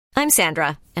I'm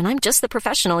Sandra, and I'm just the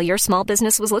professional your small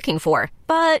business was looking for.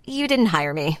 But you didn't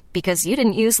hire me because you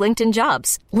didn't use LinkedIn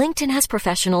Jobs. LinkedIn has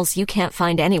professionals you can't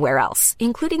find anywhere else,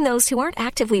 including those who aren't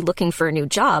actively looking for a new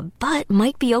job, but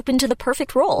might be open to the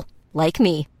perfect role, like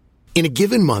me. In a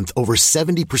given month, over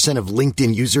 70% of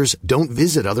LinkedIn users don't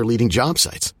visit other leading job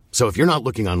sites. So if you're not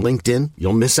looking on LinkedIn,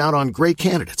 you'll miss out on great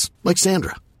candidates like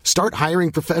Sandra. Start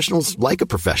hiring professionals like a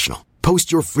professional.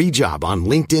 Post your free job on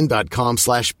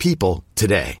linkedin.com/people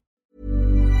today.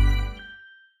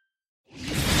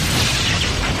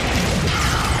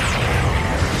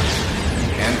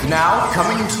 And now,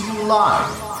 coming to you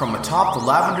live from atop the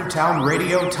Lavender Town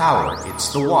Radio Tower,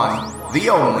 it's the one, the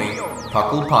only,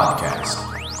 Puckle Podcast.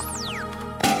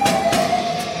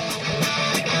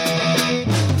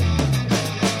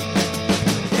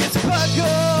 It's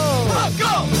Puckle!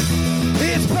 Puckle!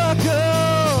 It's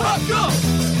Puckle! Puckle!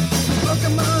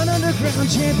 Pokemon Underground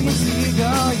Champions League,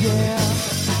 oh yeah!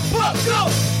 Puckle!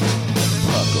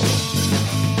 Puckle.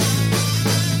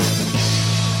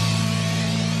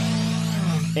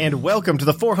 And welcome to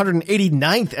the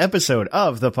 489th episode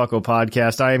of the Puckle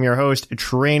Podcast. I am your host,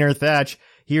 Trainer Thatch,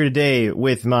 here today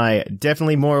with my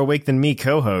definitely more awake than me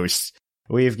co-hosts.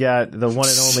 We've got the one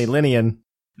and only Linian.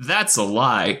 That's a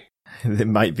lie. It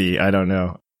might be, I don't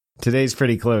know. Today's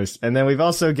pretty close. And then we've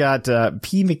also got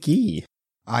P. McGee.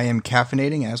 I am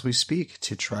caffeinating as we speak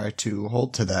to try to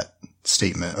hold to that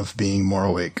statement of being more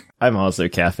awake. I'm also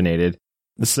caffeinated.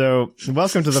 So,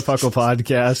 welcome to the Puckle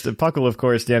Podcast. Puckle, of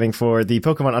course, standing for the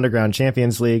Pokemon Underground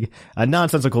Champions League, a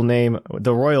nonsensical name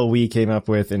the Royal We came up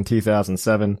with in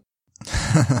 2007.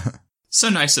 So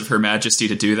nice of Her Majesty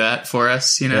to do that for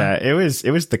us, you know? Yeah, it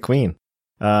was the Queen.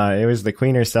 It was the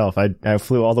Queen herself. I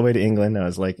flew all the way to England. I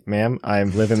was like, ma'am, I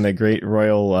live in the great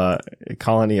royal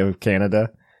colony of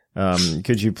Canada.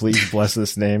 Could you please bless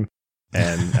this name?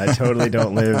 And I totally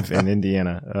don't live in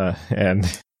Indiana. And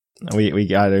we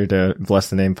got her to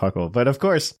bless the name Puckle. But of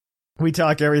course, we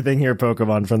talk everything here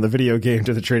Pokemon, from the video game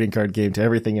to the trading card game to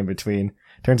everything in between.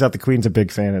 Turns out the Queen's a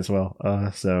big fan as well.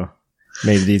 So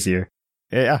made it easier.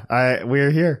 Yeah, we're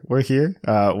here. We're here.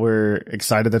 We're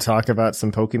excited to talk about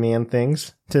some Pokemon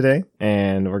things today,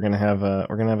 and we're gonna have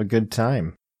a good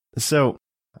time. So,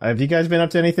 have you guys been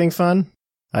up to anything fun?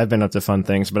 I've been up to fun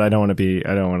things, but I don't want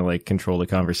to like control the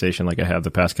conversation like I have the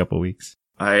past couple weeks.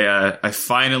 I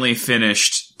finally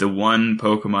finished the one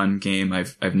Pokemon game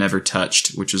I've never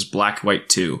touched, which was Black White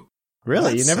 2.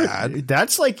 Really? That's you never? sad.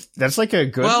 That's like a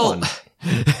good one.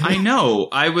 I know.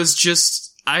 I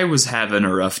was having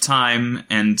a rough time,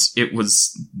 and it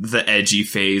was the edgy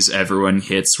phase everyone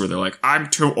hits where they're like, I'm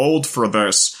too old for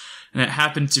this. And it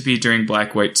happened to be during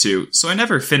Black White 2. So I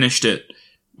never finished it,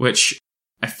 which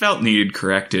I felt needed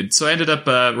corrected. So I ended up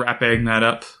wrapping that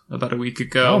up about a week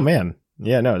ago. Oh, man.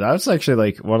 Yeah, no, that was actually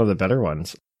like one of the better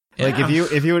ones. Yeah. Like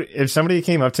if somebody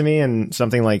came up to me in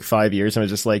something like 5 years and was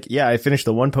just like, yeah, I finished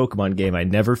the one Pokemon game I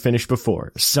never finished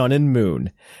before, Sun and Moon.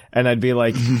 And I'd be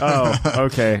like, oh,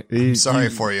 okay. Sorry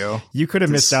for you. You could have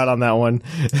missed out on that one.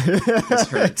 This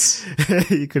hurts.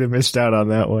 You could have missed out on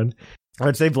that one.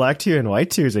 I'd say Black 2 and White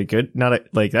 2 is a good,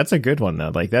 that's a good one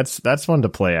though. Like that's one to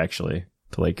play actually,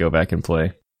 to like go back and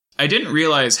play. I didn't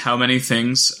realize how many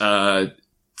things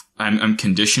I'm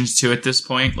conditioned to at this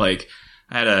point. Like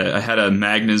I had a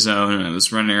Magnezone and I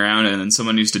was running around, and then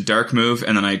someone used a dark move,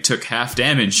 and then I took half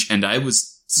damage, and I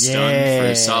was stunned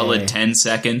for a solid 10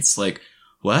 seconds. Like,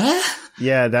 what?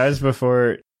 Yeah, that was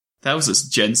before. That was a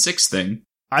Gen 6 thing.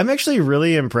 I'm actually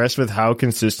really impressed with how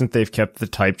consistent they've kept the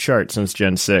type chart since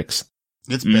Gen 6.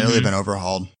 It's barely been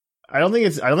overhauled. I don't think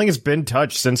it's been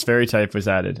touched since Fairy type was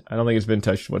added. I don't think it's been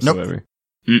touched whatsoever. Nope.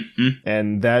 Mm-mm.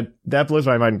 And that blows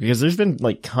my mind, because there's been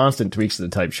like constant tweaks to the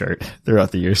type chart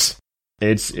throughout the years.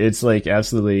 It's like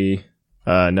absolutely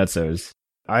nutsos.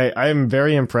 I'm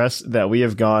very impressed that we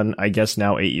have gone, I guess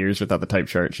now 8 years without the type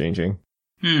chart changing.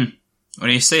 When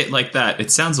you say it like that,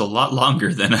 it sounds a lot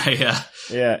longer than I.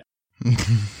 Yeah.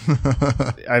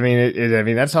 I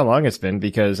mean, that's how long it's been,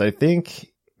 because I think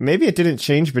maybe it didn't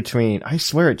change between. I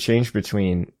swear it changed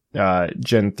between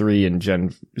Gen 3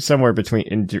 and somewhere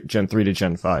between Gen 3 to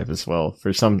Gen 5 as well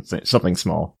for something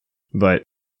small. But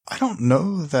I don't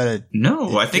know that it.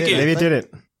 No, I think maybe it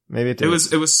didn't. Maybe it did.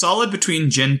 It was solid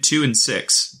between Gen 2 and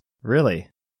 6. Really?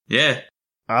 Yeah.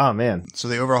 Oh man. So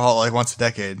they overhaul like once a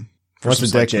decade. Once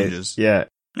a decade. Changes. Yeah.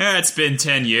 Yeah, it's been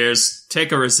 10 years.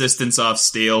 Take a resistance off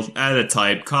Steel, add a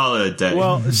type, call it a day.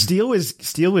 Well, Steel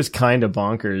was kind of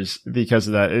bonkers because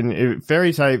of that. And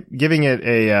Fairy type, giving it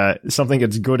a something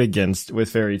it's good against with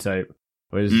Fairy type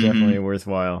was definitely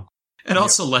worthwhile. And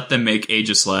also let them make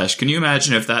Aegislash. Can you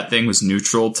imagine if that thing was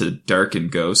neutral to Dark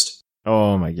and Ghost?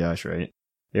 Oh my gosh, right.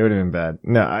 It would have been bad.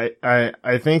 No,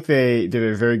 I think they did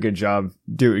a very good job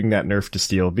doing that nerf to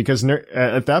steel because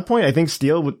at that point, I think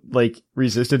steel would like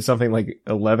resisted something like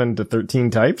 11 to 13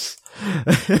 types,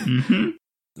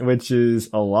 which is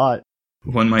a lot.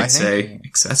 One might say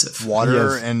excessive.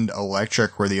 Water and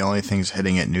electric were the only things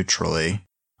hitting it neutrally.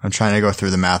 I'm trying to go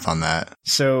through the math on that.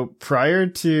 So prior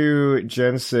to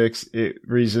Gen 6, it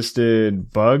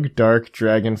resisted bug, dark,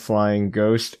 dragon, flying,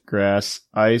 ghost, grass,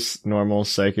 ice, normal,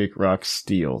 psychic, rock,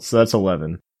 steel. So that's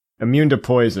 11. Immune to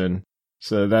poison.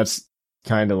 So that's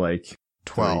kind of like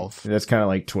 12. That's kind of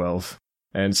like 12.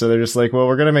 And so they're just like, well,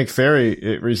 we're going to make fairy,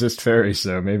 it resist fairy,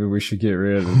 so maybe we should get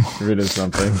rid of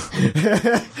something.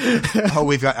 Oh,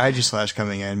 we've got Aegislash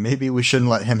coming in. Maybe we shouldn't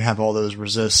let him have all those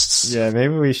resists. Yeah,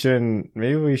 maybe we shouldn't.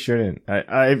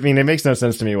 I mean, it makes no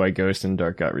sense to me why Ghost and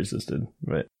Dark got resisted,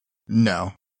 but.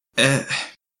 No.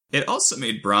 It also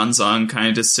made Bronzong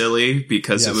kind of silly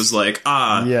because it was like,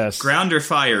 ground or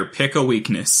fire, pick a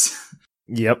weakness.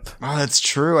 Yep. Oh, that's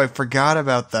true. I forgot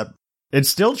about that. It's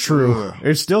still true. Ugh.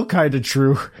 It's still kind of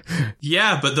true.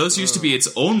 Yeah, but those used to be its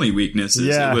only weaknesses.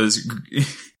 Yeah. It was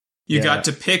you got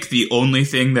to pick the only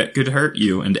thing that could hurt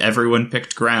you, and everyone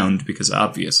picked ground because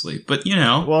obviously. But you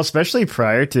know, well, especially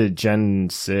prior to Gen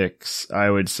 6, I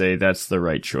would say that's the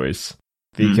right choice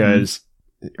because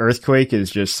Earthquake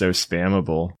is just so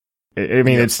spammable. I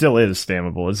mean, it still is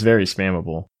spammable. It's very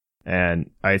spammable, and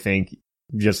I think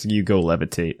just you go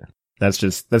Levitate. That's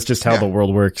just how the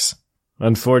world works.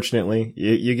 Unfortunately,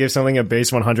 you give something a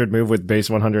base 100 move with base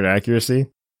 100 accuracy,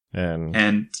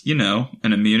 and you know,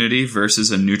 an immunity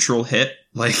versus a neutral hit,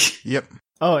 like yep.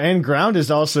 Oh, and ground is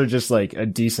also just like a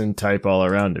decent type all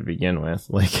around to begin with,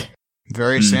 like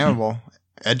very spammable.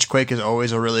 Edgequake is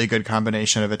always a really good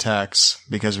combination of attacks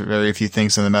because very few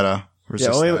things in the meta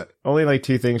resist that. Only like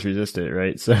 2 things resist it,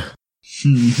 right? So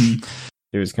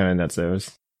it was kind of nuts. It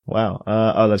was. Wow.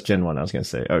 That's Gen 1 I was going to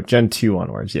say. Oh, Gen 2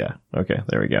 onwards. Yeah. Okay.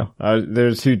 There we go.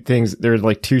 There's 2 things. There's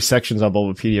like 2 sections on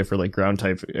Bulbapedia for like ground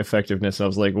type effectiveness. I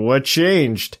was like, what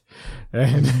changed?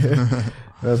 And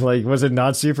I was like, was it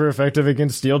not super effective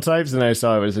against steel types? And I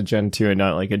saw it was a Gen 2 and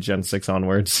not like a Gen 6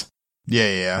 onwards.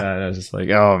 Yeah. And I was just like,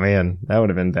 oh man, that would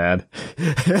have been bad.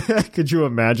 Could you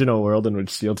imagine a world in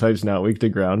which steel type's not weak to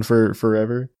ground for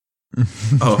forever?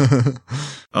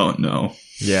 Oh no.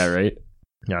 Yeah, right.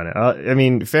 No. I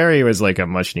mean, Fairy was like a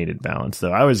much needed balance,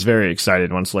 though. I was very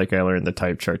excited once like I learned the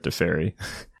type chart to Fairy.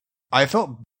 I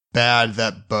felt bad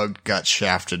that Bug got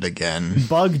shafted again.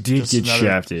 Bug did get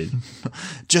shafted.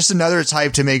 Just another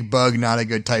type to make Bug not a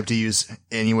good type to use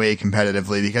anyway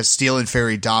competitively because Steel and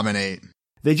Fairy dominate.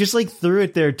 They just like threw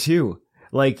it there too.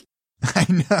 Like I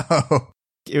know.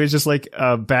 It was just like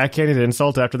a backhanded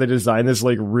insult after they designed this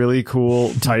like really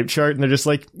cool type chart, and they're just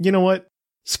like, you know what?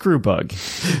 Screw Bug.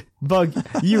 Bug,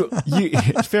 you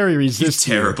Fairy resist.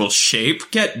 You terrible shape.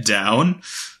 Get down.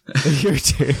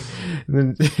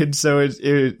 And so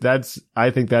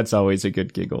I think that's always a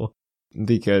good giggle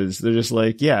because they're just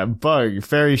like, yeah, Bug,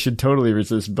 Fairy should totally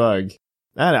resist Bug.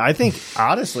 I don't know, I think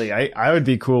honestly, I would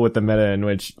be cool with the meta in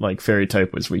which like Fairy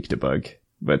type was weak to Bug,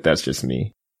 but that's just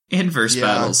me. Inverse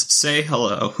battles. Say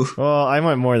hello. Well, I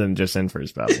want more than just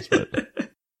inverse battles, but.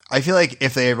 I feel like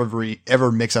if they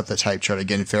ever mix up the type chart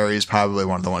again, Fairy is probably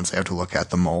one of the ones they have to look at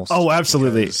the most. Oh,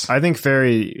 absolutely. I think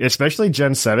Fairy, especially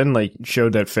Gen 7, like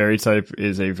showed that Fairy type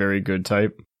is a very good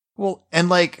type. Well, and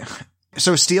like,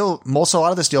 so Steel, a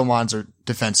lot of the Steel mons are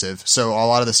defensive. So a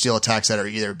lot of the Steel attacks that are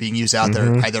either being used out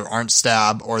there either aren't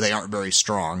stab or they aren't very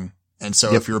strong. And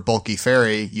so if you're a bulky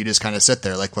Fairy, you just kind of sit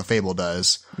there like Clefable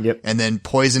does. Yep. And then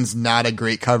Poison's not a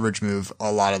great coverage move a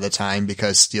lot of the time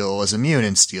because Steel is immune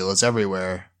and Steel is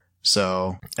everywhere.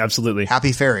 So absolutely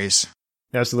happy Fairies.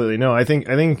 Absolutely. No, I think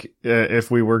if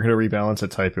we were going to rebalance a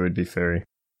type, it would be Fairy.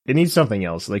 It needs something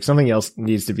else. Like something else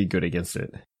needs to be good against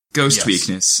it. Ghost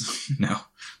weakness. No,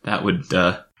 that would,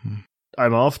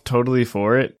 I'm all totally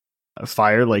for it.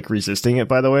 Fire, like resisting it,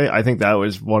 by the way. I think that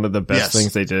was one of the best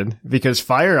things they did because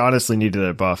Fire honestly needed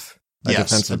a buff. A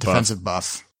defensive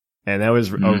buff. And that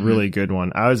was a really good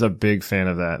one. I was a big fan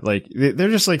of that. Like, they're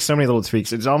just like so many little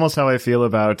tweaks. It's almost how I feel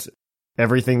about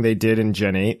everything they did in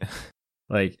Gen 8.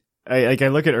 Like, I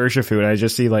look at Urshifu and I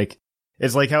just see like,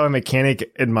 it's like how a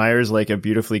mechanic admires like a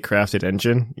beautifully crafted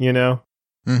engine, you know?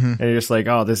 And you're just like,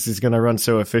 oh, this is going to run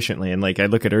so efficiently. And like, I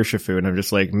look at Urshifu and I'm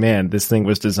just like, man, this thing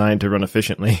was designed to run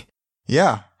efficiently.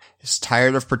 Yeah. It's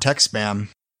tired of protect spam.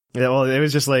 Yeah, well, it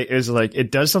was like,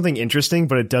 it does something interesting,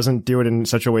 but it doesn't do it in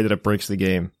such a way that it breaks the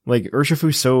game. Like,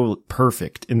 Urshifu's so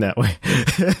perfect in that way.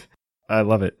 I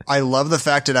love it. I love the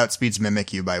fact it outspeeds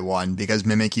Mimikyu by 1 because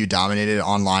Mimikyu dominated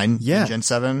online in Gen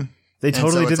 7. They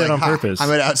totally did that on purpose. I'm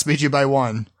going to outspeed you by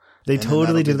 1. They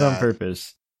totally did it on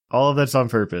purpose. All of that's on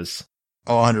purpose.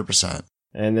 Oh, 100%.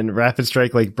 And then Rapid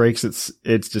Strike like breaks its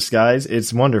disguise.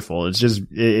 It's wonderful. It's just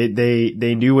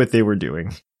they knew what they were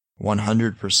doing.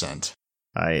 100%.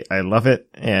 I love it,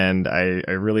 and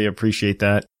I really appreciate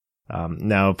that.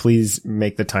 Now please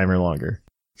make the timer longer.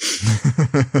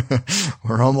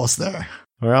 We're almost there.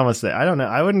 We're almost there. I don't know.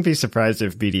 I wouldn't be surprised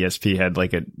if BDSP had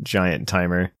like a giant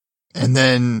timer. And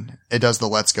then it does the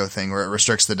let's go thing where it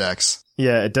restricts the decks.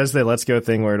 Yeah, it does the let's go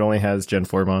thing where it only has Gen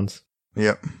 4 mons.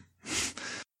 Yep.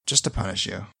 Just to punish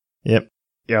you. Yep.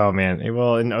 Oh man.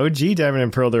 Well, in OG Diamond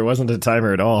and Pearl, there wasn't a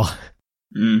timer at all.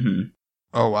 Mm-hmm.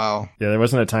 Oh wow. Yeah, there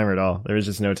wasn't a timer at all. There was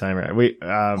just no timer.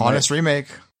 Honest remake.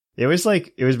 It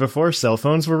was before cell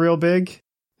phones were real big,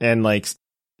 and like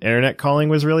internet calling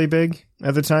was really big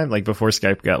at the time, like before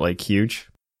Skype got like huge.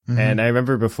 Mm-hmm. And I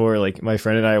remember before, like my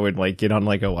friend and I would like get on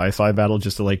like a Wi-Fi battle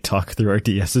just to like talk through our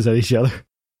DSs at each other.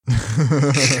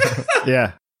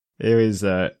 Yeah, it was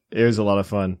a lot of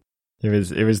fun. It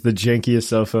was the jankiest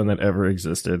cell phone that ever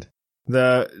existed.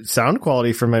 The sound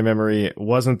quality from my memory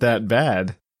wasn't that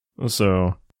bad.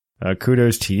 So,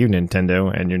 kudos to you,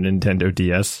 Nintendo, and your Nintendo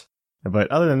DS. But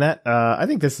other than that, I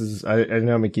think this is, I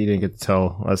know McGee didn't get to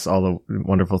tell us all the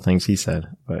wonderful things he said,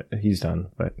 but he's done.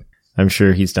 But I'm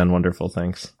sure he's done wonderful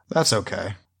things. That's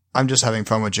okay. I'm just having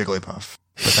fun with Jigglypuff.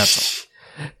 But that's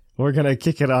all. We're going to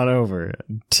kick it on over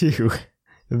to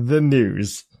the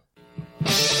news.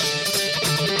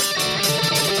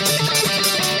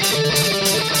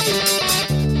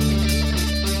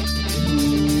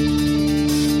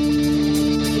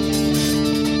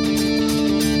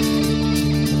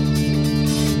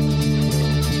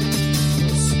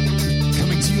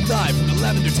 Live from the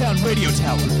Lavender Town Radio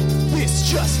Tower. This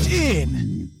just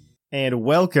in. And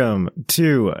welcome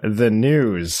to the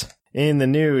news. In the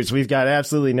news, we've got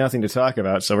absolutely nothing to talk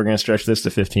about, so we're going to stretch this to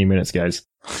 15 minutes, guys.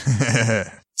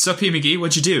 So, P. McGee,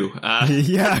 what'd you do?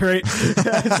 Yeah, right.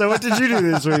 So what did you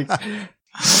do this week?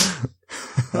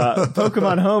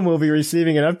 Pokemon Home will be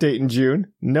receiving an update in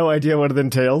June. No idea what it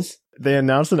entails. They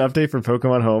announced an update for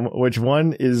Pokemon Home, which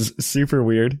one is super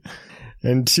weird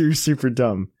and two super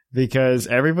dumb. Because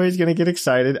everybody's going to get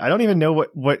excited. I don't even know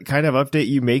what kind of update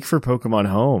you make for Pokemon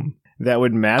Home that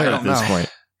would matter at this point.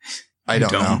 I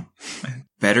don't know.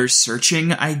 Better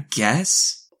searching, I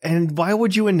guess? And why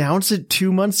would you announce it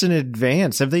 2 months in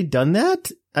advance? Have they done that?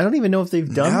 I don't even know if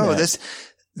they've done that.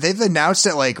 They've announced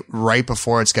it like right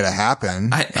before it's going to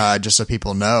happen, just so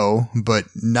people know, but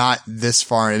not this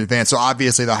far in advance. So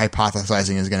obviously the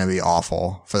hypothesizing is going to be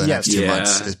awful for the next 2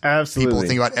 months. Absolutely. People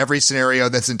think about every scenario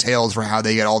that's entailed for how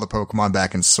they get all the Pokemon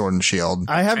back in Sword and Shield.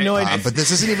 I have no idea. But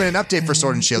this isn't even an update for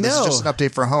Sword and Shield. This is just an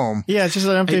update for Home. Yeah, it's just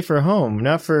an update for Home,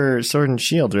 not for Sword and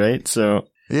Shield, right? So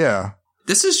yeah.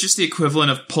 This is just the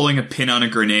equivalent of pulling a pin on a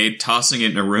grenade, tossing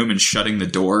it in a room, and shutting the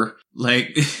door.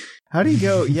 Like... How do you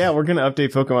go, yeah, we're going to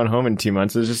update Pokemon Home in 2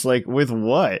 months. It's just like, with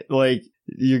what? Like,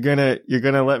 you're going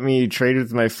to let me trade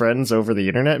with my friends over the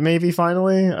internet maybe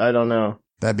finally? I don't know.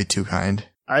 That'd be too kind.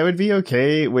 I would be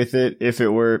okay with it if it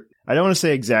were, I don't want to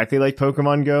say exactly like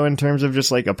Pokemon Go in terms of just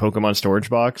like a Pokemon storage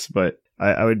box, but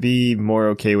I would be more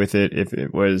okay with it if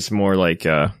it was more like,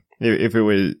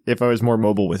 if I was more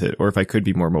mobile with it, or if I could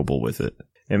be more mobile with it.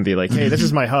 And be like, hey, this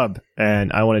is my hub,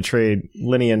 and I want to trade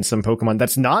Linian some Pokemon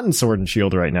that's not in Sword and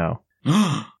Shield right now.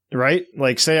 Right?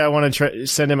 Like, say I want to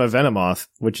send him a Venomoth,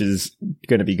 which is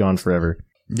going to be gone forever.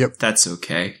 Yep. That's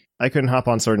okay. I couldn't hop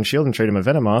on Sword and Shield and trade him a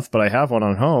Venomoth, but I have one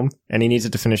on Home, and he needs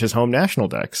it to finish his Home National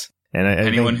Dex. And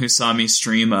anyone who saw me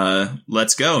stream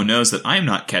Let's Go knows that I'm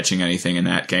not catching anything in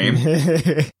that game.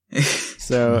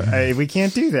 So, we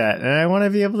can't do that, and I want to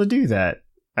be able to do that.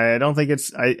 I don't think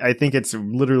it's, I think it's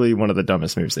literally one of the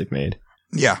dumbest moves they've made.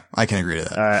 Yeah, I can agree to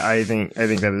that. I think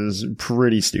that is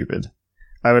pretty stupid.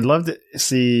 I would love to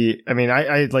see, I mean,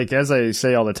 I like, as I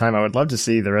say all the time, I would love to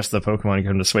see the rest of the Pokemon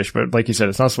come to Switch, but like you said,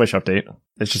 it's not a Switch update.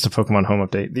 It's just a Pokemon Home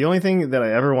update. The only thing that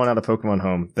I ever want out of Pokemon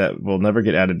Home that will never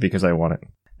get added because I want it,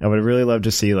 I would really love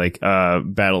to see like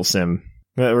battle sim,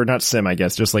 or not sim, I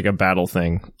guess, just like a battle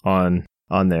thing on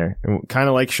there. Kind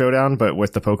of like Showdown, but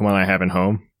with the Pokemon I have in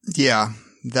Home. Yeah.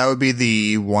 That would be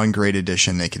the one great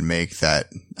addition they can make that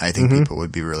I think people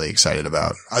would be really excited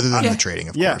about, other than the trading,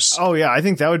 of course. Oh, yeah. I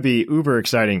think that would be uber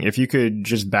exciting if you could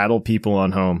just battle people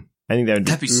on Home. I think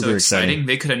that'd be so exciting.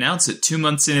 They could announce it 2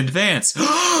 months in advance.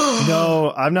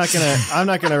 No, I'm not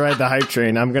gonna ride the hype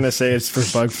train. I'm gonna say it's for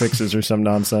bug fixes or some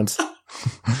nonsense.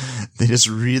 They just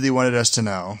really wanted us to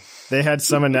know. They had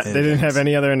they didn't have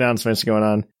any other announcements going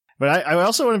on. But I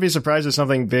also wouldn't be surprised if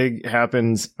something big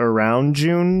happens around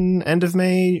June, end of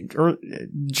May, or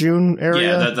June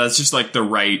area. Yeah, that's just like the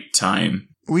right time.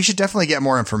 We should definitely get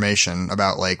more information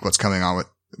about like what's coming on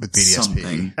with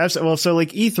BDSP. Something. Well, so like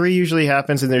E3 usually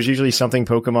happens, and there's usually something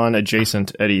Pokemon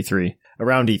adjacent at E3,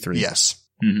 around E3. Yes.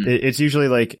 Mhm. It's usually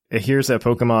like, here's a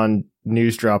Pokemon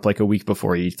news drop like a week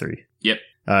before E3. Yep.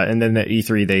 And then at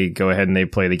E3, they go ahead and they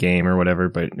play the game or whatever.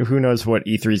 But who knows what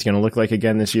E3 is going to look like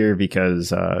again this year,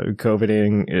 because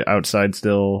COVIDing outside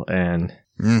still and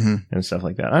stuff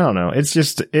like that. I don't know. It's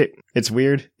just, it's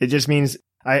weird. It just means,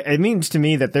 it means to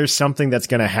me that there's something that's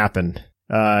going to happen.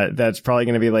 That's probably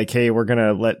going to be like, hey, we're going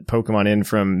to let Pokemon in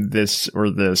from this or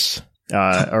this.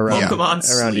 Around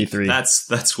E3.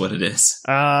 That's what it is.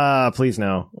 Please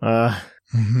no.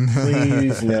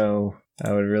 Please no.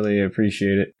 I would really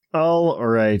appreciate it. All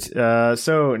right.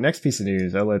 So next piece of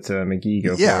news, I'll let McGee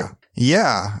go for it.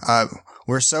 Yeah.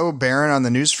 We're so barren on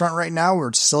the news front right now.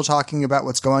 We're still talking about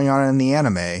what's going on in the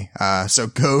anime. So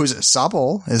Go's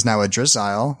Sobble is now a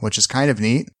Drizzile, which is kind of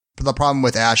neat. But the problem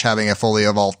with Ash having a fully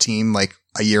evolved team like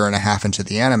a year and a half into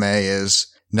the anime is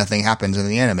nothing happens in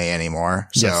the anime anymore.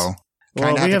 So Yes.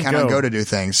 kind of have to count on Go. Go to do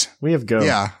things. We have Go.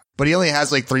 Yeah. But he only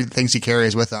has like 3 things he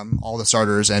carries with him, all the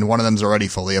starters, and one of them's already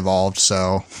fully evolved,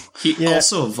 so. He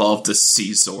also evolved a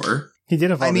Caesar. He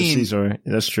did evolve I mean- a Caesar.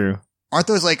 That's true. Aren't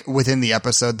those like within the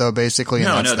episode though, basically?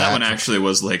 No, And that's that one actually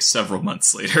was like several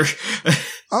months later.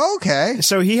 Oh, okay.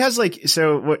 So he has like,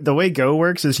 the way Go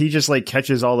works is he just like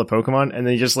catches all the Pokemon, and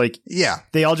they just like, Yeah.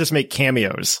 they all just make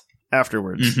cameos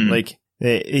afterwards. Mhm. Like,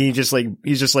 he's just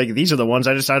like, these are the ones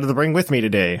I decided to bring with me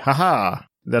today. Haha.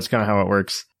 That's kind of how it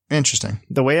works. Interesting.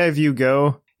 The way I view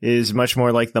Go is much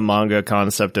more like the manga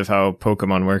concept of how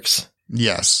Pokemon works.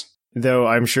 Yes. Though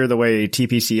I'm sure the way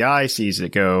TPCI sees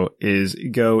it Go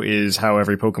is how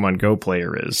every Pokemon Go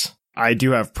player is. I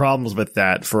do have problems with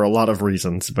that for a lot of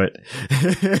reasons, but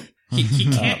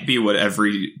He can't be what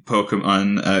every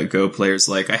Pokemon Go player's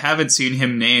like. I haven't seen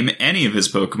him name any of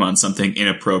his Pokemon something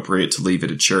inappropriate to leave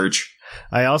at a church.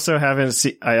 I also haven't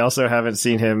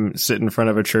seen him sit in front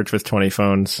of a church with 20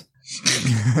 phones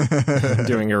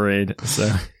doing a raid. So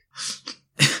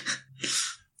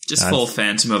Just full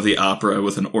Phantom of the Opera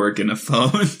with an organ of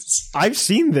phones. I've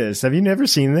seen this. Have you never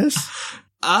seen this?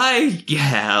 I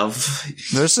have.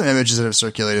 There's some images that have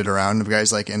circulated around of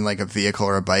guys like in like a vehicle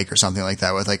or a bike or something like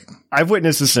that with like, I've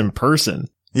witnessed this in person.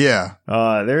 yeah.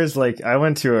 There's like, I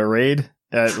went to a raid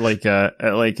at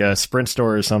a Sprint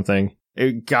store or something.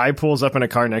 A guy pulls up in a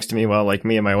car next to me while like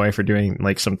me and my wife are doing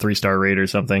like some 3-star raid or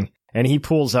something. And he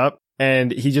pulls up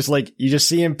and he just like, you just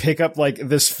see him pick up like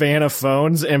this fan of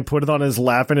phones and put it on his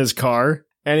lap in his car.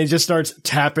 And he just starts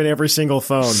tapping every single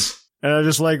phone. And I'm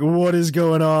just like, what is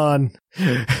going on?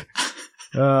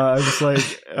 I'm just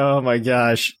like, oh my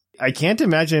gosh. I can't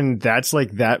imagine that's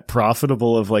like that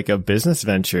profitable of like a business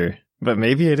venture, but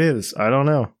maybe it is. I don't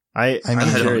know. I'm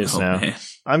curious now. Man.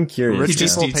 I'm curious. Rich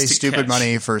just now. people needs pay to stupid catch.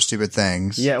 money for stupid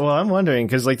things. Yeah, well, I'm wondering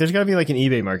because like there's got to be like an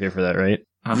eBay market for that, right?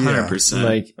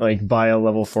 100%. Like buy a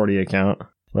level 40 account,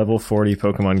 level 40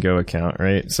 Pokemon Go account,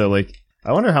 right? So like,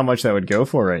 I wonder how much that would go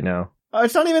for right now.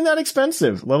 It's not even that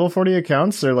expensive. Level 40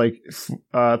 accounts are like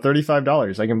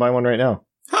 $35. I can buy one right now.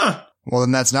 Huh. Well,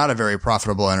 then that's not a very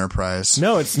profitable enterprise.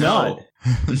 No, it's not.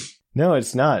 No,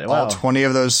 it's not. Wow. All 20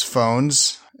 of those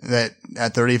phones that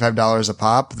at $35 a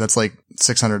pop, that's like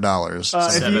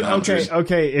 $600. If you,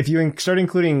 okay. If you start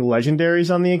including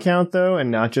legendaries on the account though, and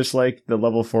not just like the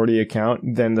level 40 account,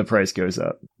 then the price goes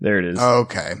up. There it is.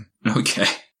 Okay. Okay.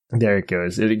 There it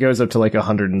goes. It goes up to like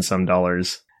 $100 and some.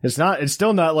 It's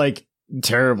still not like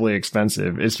terribly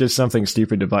expensive. It's just something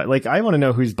stupid to buy. Like, I want to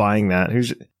know who's buying that.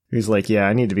 Who's like, yeah,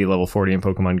 I need to be level 40 in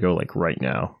Pokemon Go like right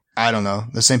now. I don't know.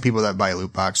 The same people that buy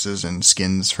loot boxes and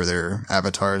skins for their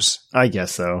avatars. I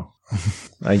guess so.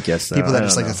 People that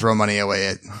just like to throw money away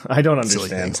at I don't silly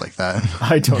understand. things like that.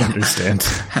 I don't understand.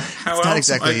 How not else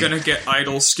exactly- am I gonna get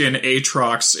Idle Skin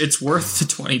Aatrox? It's worth the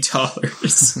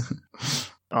 $20.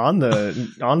 On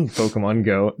Pokemon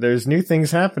Go, there's new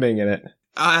things happening in it.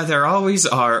 There always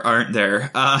are, aren't there?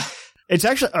 It's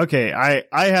actually, okay,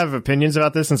 I have opinions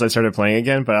about this since I started playing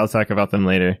again, but I'll talk about them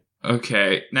later.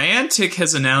 Okay. Niantic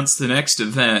has announced the next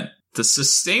event, the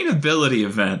sustainability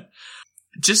event.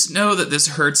 Just know that this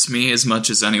hurts me as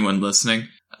much as anyone listening.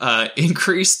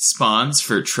 Increased spawns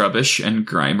for Trubbish and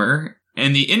Grimer,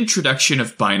 and the introduction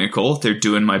of Binacle. They're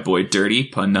doing my boy dirty,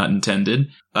 pun not intended.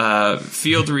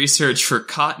 Field research for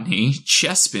Cottony,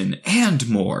 Chespin, and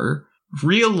more.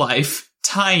 Real life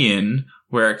tie-in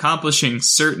where accomplishing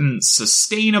certain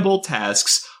sustainable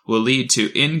tasks will lead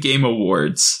to in-game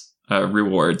rewards.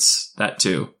 That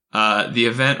too. The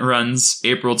event runs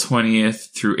April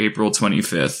 20th through April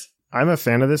 25th. I'm a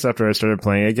fan of this after I started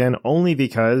playing again, only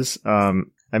because, I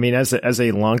mean, as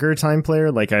a longer time player,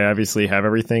 like I obviously have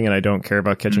everything and I don't care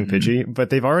about catching Pidgey, but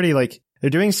they've already they're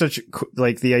doing such,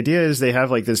 like, the idea is they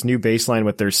have, like, this new baseline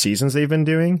with their seasons they've been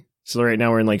doing. So right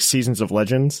now we're in, like, Seasons of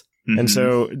Legends. Mm-hmm. And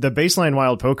so the baseline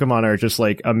wild Pokemon are just,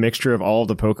 like, a mixture of all of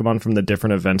the Pokemon from the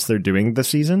different events they're doing this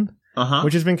season.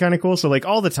 Which has been kind of cool. So, like,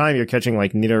 all the time you're catching,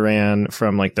 like, Nidoran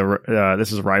from, like,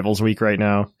 this is Rivals Week right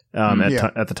now,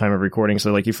 at the time of recording.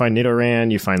 So, like, you find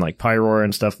Nidoran, you find, like, Pyroar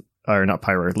and stuff, or not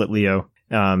Pyroar, Litleo.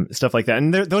 Stuff like that.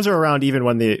 And those are around even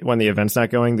when the event's not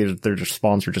going. Their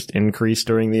spawns are just increased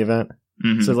during the event.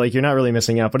 Mm-hmm. So, like, you're not really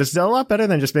missing out. But it's a lot better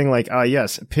than just being like,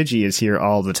 yes, Pidgey is here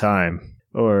all the time.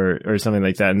 Or something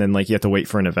like that. And then, like, you have to wait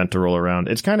for an event to roll around.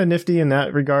 It's kind of nifty in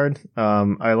that regard.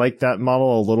 I like that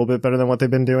model a little bit better than what they've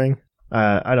been doing.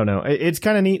 I don't know. It's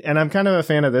kind of neat. And I'm kind of a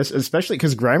fan of this, especially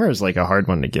because Grimer is, like, a hard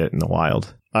one to get in the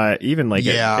wild. Even like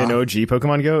in OG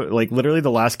Pokemon Go, like literally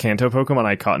the last Kanto Pokemon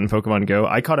I caught in Pokemon Go,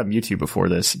 I caught a Mewtwo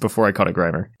before I caught a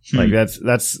Grimer. Like that's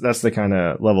the kind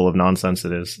of level of nonsense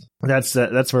it is.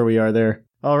 That's where we are there.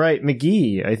 All right,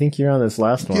 McGee, I think you're on this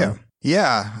last one.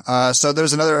 Yeah. So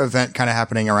there's another event kind of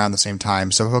happening around the same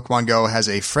time. So Pokemon Go has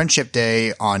a Friendship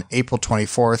Day on April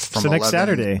 24th from 11 next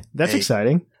Saturday. That's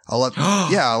exciting.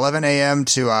 11 a.m.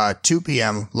 to 2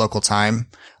 p.m. local time.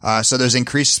 So there's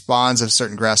increased spawns of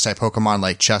certain grass-type Pokemon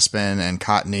like Chespin and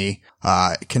Cottony.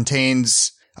 It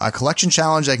contains a collection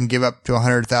challenge that can give up to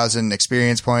 100,000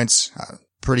 experience points.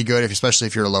 Pretty good, especially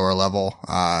if you're a lower level.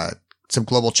 Some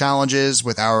global challenges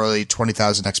with hourly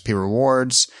 20,000 XP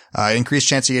rewards, increased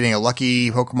chance of getting a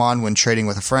lucky Pokemon when trading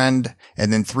with a friend,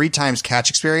 and then 3 times catch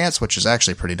experience, which is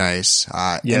actually pretty nice.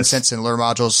 Incense and lure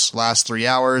modules last 3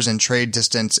 hours, and trade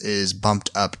distance is bumped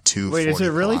up to 40 is it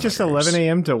really kilometers. Just 11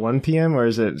 a.m. to 1 p.m., or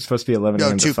is it supposed to be 11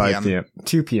 a.m. to 5 p.m.?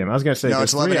 2 p.m. I was going to say, no,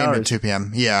 it's 11 a.m. to 2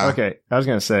 p.m. Yeah. Okay. I was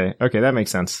going to say, okay, that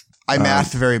makes sense. I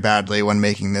mathed very badly when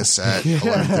making this at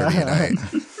 11:30 at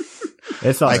night.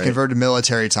 It's all right. I converted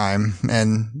military time,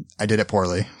 and I did it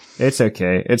poorly. It's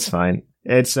okay. It's fine.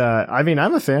 It's, I mean,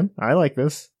 I'm a fan. I like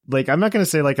this. Like, I'm not going to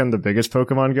say, like, I'm the biggest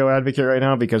Pokemon Go advocate right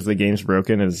now because the game's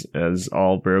broken as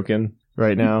all broken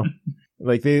right now.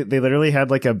 Like, they literally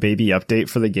had, like, a baby update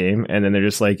for the game, and then they're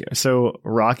just like, so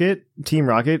Team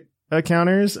Rocket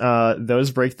counters,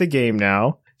 those break the game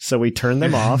now, so we turned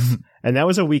them off, and that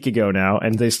was a week ago now,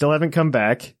 and they still haven't come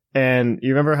back. And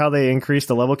you remember how they increased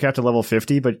the level cap to level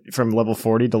 50, but from level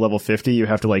 40 to level 50, you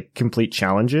have to, like, complete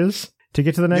challenges to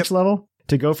get to the next level?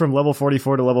 To go from level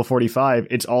 44 to level 45,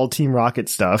 it's all Team Rocket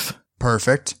stuff.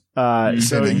 Perfect.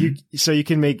 So you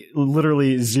can make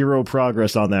literally zero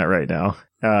progress on that right now.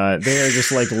 They are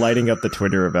just, like, lighting up the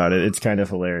Twitter about it. It's kind of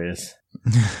hilarious.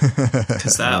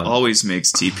 Because that always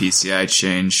makes TPCI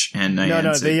change, and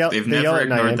Niantic, they've never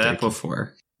ignored that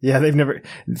before. Yeah, they've never.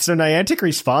 So Niantic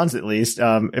responds at least,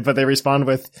 but they respond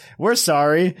with, "We're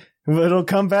sorry, it'll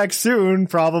come back soon,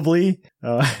 probably."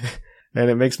 And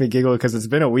it makes me giggle because it's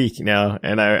been a week now,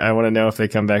 and I want to know if they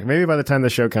come back. Maybe by the time the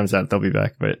show comes out, they'll be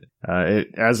back. But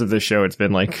as of this show, it's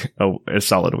been like a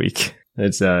solid week.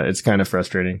 It's kind of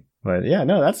frustrating. But yeah,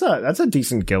 no, that's a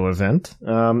decent Go event.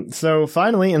 So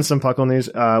finally, in some Puckle news,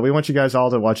 we want you guys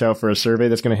all to watch out for a survey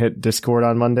that's going to hit Discord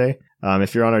on Monday.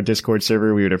 If you're on our Discord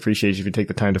server, we would appreciate you if you take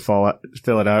the time to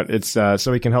fill it out. It's,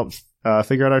 so we can help,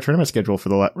 figure out our tournament schedule for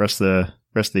the rest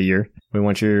of the year. We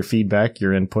want your feedback,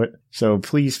 your input. So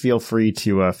please feel free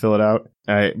to, fill it out.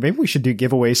 Maybe we should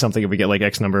give away something if we get like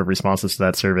X number of responses to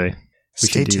that survey.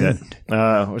 Stay tuned.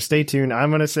 Stay tuned. I'm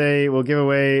going to say we'll give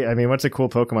away, what's a cool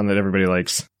Pokemon that everybody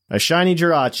likes? A shiny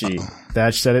Jirachi.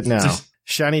 Thatch said it now.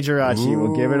 Shiny Jirachi.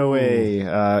 We'll give it away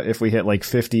if we hit like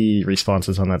 50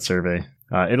 responses on that survey.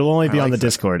 It'll only be on the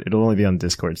Discord. It'll only be on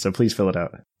Discord, so please fill it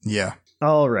out. Yeah.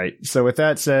 All right. So with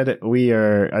that said,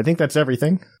 I think that's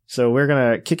everything. So we're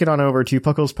going to kick it on over to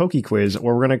Puckle's Poke Quiz,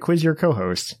 where we're going to quiz your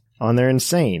co-hosts on their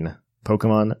insane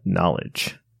Pokemon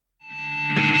knowledge.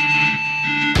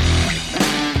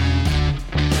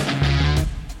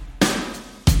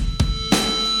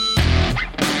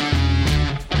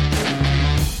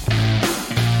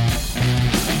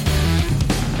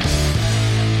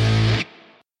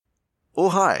 Oh,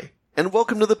 hi, and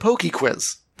welcome to the Poke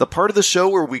Quiz, the part of the show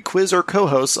where we quiz our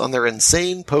co-hosts on their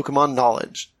insane Pokemon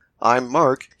knowledge. I'm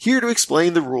Mark, here to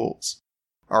explain the rules.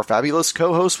 Our fabulous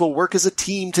co-hosts will work as a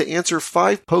team to answer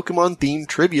 5 Pokemon-themed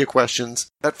trivia questions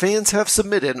that fans have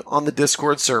submitted on the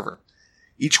Discord server.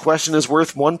 Each question is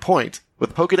worth 1 point,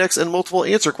 with Pokedex and multiple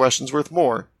answer questions worth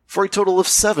more, for a total of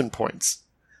 7 points.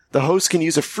 The hosts can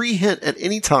use a free hint at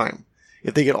any time.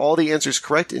 If they get all the answers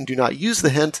correct and do not use the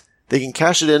hint, they can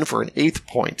cash it in for an 8th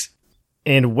point.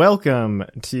 And welcome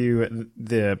to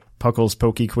the Puckle's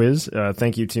Poke Quiz.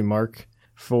 Thank you to Mark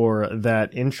for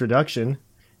that introduction.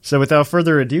 So without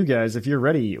further ado, guys, if you're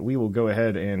ready, we will go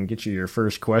ahead and get you your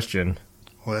first question.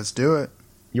 Let's do it.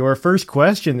 Your first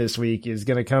question this week is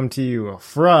going to come to you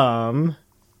from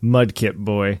Mudkip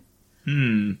Boy.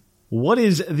 What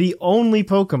is the only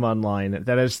Pokemon line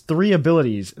that has 3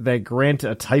 abilities that grant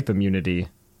a type immunity?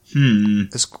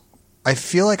 I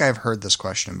feel like I've heard this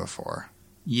question before.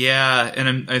 Yeah,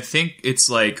 and I think it's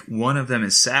like one of them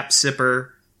is Sap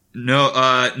Sipper. No,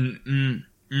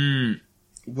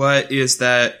 what is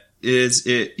that? Is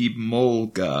it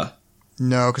Emolga?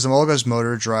 No, because Emolga's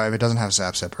Motor Drive. It doesn't have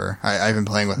Sap Sipper. I've been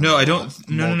playing with it. No, I don't.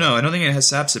 No. I don't think it has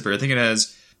Sap Sipper. I think it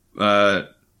has.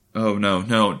 Oh no,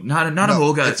 not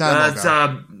Emolga. It's not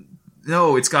Emolga.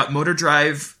 No, it's got Motor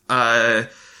Drive,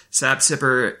 Sap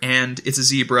Sipper, and it's a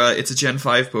Zebra. It's a Gen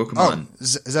 5 Pokemon. Oh,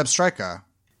 Zebstrika.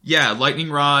 Yeah,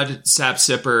 Lightning Rod, Sap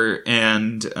Sipper,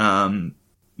 and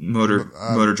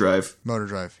Motor Drive. Motor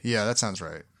Drive. Yeah, that sounds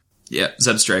right. Yeah,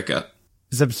 Zebstrika.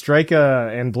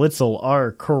 Zebstrika and Blitzel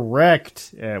are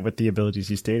correct with the abilities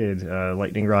you stated.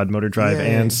 Lightning Rod, Motor Drive,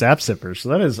 and Sap Sipper. So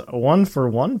that is 1 for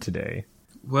 1 today.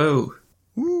 Whoa.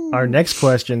 Woo. Our next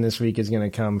question this week is going to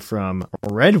come from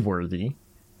Redworthy.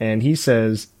 And he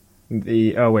says,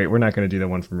 oh wait, we're not going to do the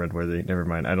one from Redworthy. Never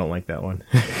mind. I don't like that one.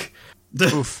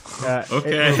 Oof.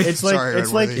 Okay. It's like, Sorry,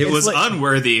 it's like, It was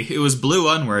unworthy. It was blue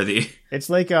unworthy. It's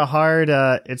like a hard,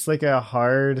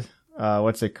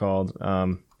 what's it called?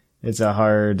 It's a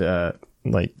hard,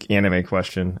 like anime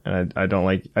question. And I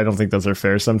don't think those are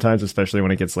fair sometimes, especially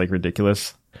when it gets like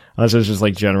ridiculous. Unless it's just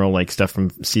like general like stuff from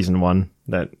season 1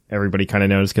 that everybody kind of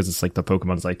knows because it's like the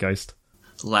Pokemon zeitgeist.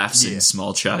 Laughs in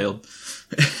small child.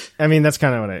 I mean, that's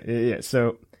kind of what yeah.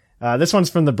 So, this one's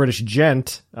from the British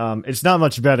Gent. It's not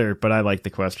much better, but I like the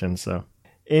question. So,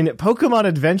 in Pokemon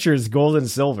Adventures Gold and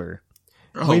Silver,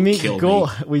 we meet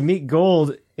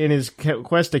Gold in his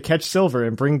quest to catch Silver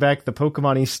and bring back the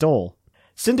Pokemon he stole.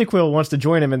 Cyndaquil wants to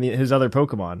join him in his other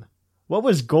Pokemon. What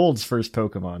was Gold's first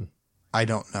Pokemon? I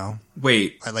don't know.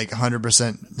 Wait. I like 100%,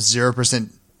 0%.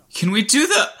 Can we do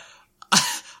the...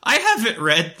 I haven't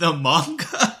read the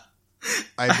manga.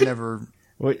 I've never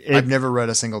read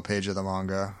a single page of the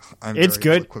manga. It's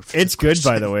good. It's good,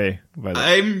 by the way.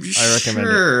 I recommend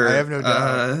it. I have no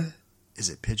doubt. Is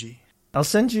it Pidgey?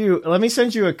 Let me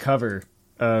send you a cover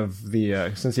of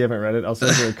the, since you haven't read it, I'll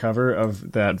send you a cover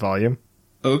of that volume.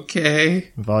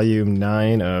 Okay. Volume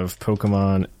 9 of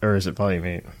Pokemon, or is it Volume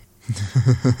 8?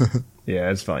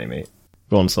 Yeah, it's Volume 8.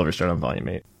 Gold and Silver start on Volume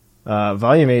 8.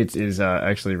 Volume 8 is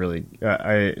actually really...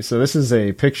 so this is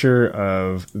a picture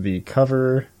of the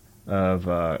cover of...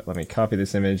 let me copy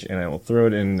this image, and I will throw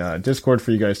it in Discord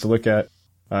for you guys to look at.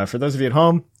 For those of you at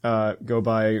home, go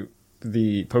buy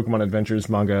the Pokemon Adventures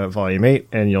manga Volume 8,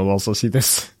 and you'll also see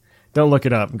this. Don't look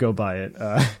it up. Go buy it.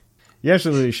 You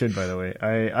actually really should, by the way.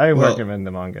 I recommend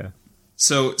the manga.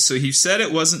 So he said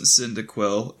it wasn't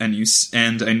Cyndaquil,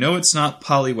 and I know it's not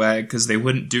Poliwag, because they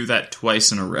wouldn't do that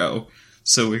twice in a row.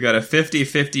 So we got a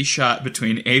 50-50 shot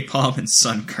between Aipom and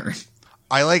Sunkern.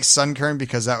 I like Sunkern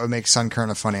because that would make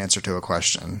Sunkern a fun answer to a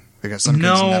question. Because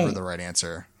Sunkern's never the right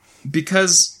answer.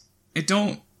 Because I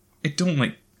don't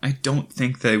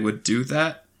think they would do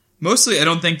that. Mostly, I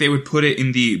don't think they would put it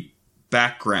in the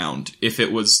background if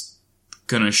it was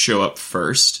gonna show up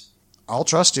first. I'll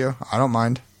trust you. I don't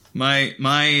mind. My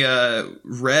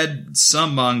read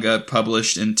some manga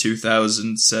published in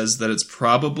 2000 says that it's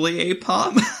probably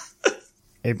Aipom.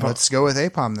 Aipom. Let's go with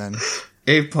Aipom then.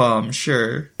 Aipom,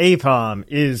 sure. Aipom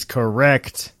is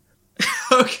correct.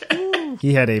 Okay.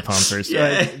 He had Aipom first.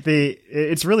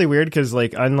 It's really weird because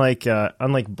like unlike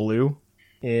Blue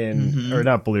or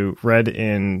not Blue, Red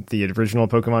in the original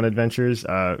Pokemon Adventures,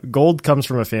 Gold comes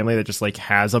from a family that just like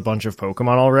has a bunch of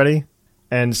Pokemon already.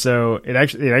 And so it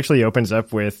actually opens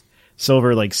up with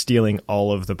Silver like stealing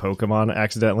all of the Pokemon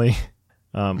accidentally.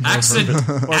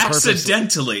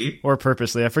 Accidentally or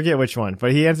purposely. I forget which one,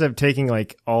 but he ends up taking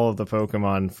like all of the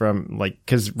Pokemon from like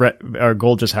because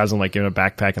Gold just has them like in a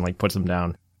backpack and like puts them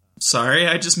down. Sorry,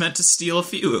 I just meant to steal a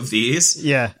few of these.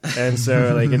 Yeah, and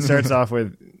so like it starts off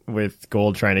with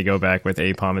Gold trying to go back with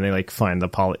Aipom, and they like find the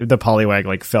Poliwag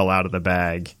like fell out of the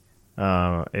bag.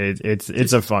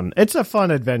 It's a fun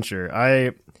adventure.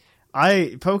 I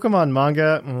Pokemon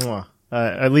manga,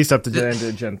 at least up to the end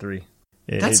of Gen 3.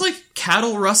 That's like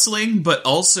cattle rustling, but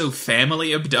also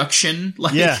family abduction.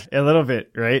 Like... Yeah, a little bit,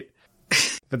 right?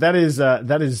 But that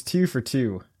is 2 for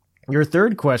 2. Your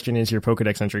third question is your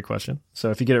Pokedex entry question.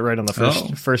 So if you get it right on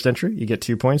the first entry, you get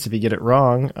 2 points. If you get it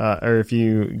wrong, or if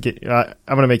you get, I'm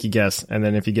going to make you guess, and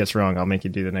then if you guess wrong, I'll make you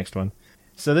do the next one.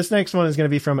 So this next one is going to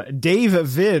be from Dave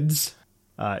Vids,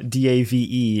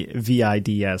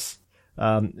 Davevids,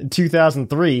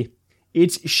 2003.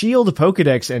 Its Shield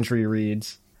Pokedex entry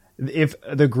reads, If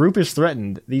the group is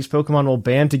threatened, these Pokemon will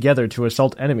band together to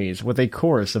assault enemies with a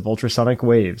chorus of ultrasonic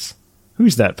waves.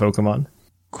 Who's that Pokemon?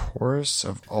 Chorus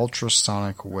of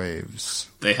ultrasonic waves.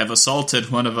 They have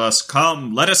assaulted one of us.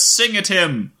 Come, let us sing at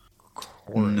him.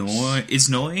 Chorus. Is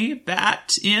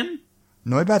Noibat in?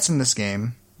 Noibat's in this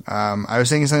game. I was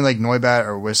thinking something like Noibat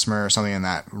or Whismur or something in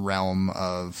that realm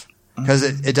of... Because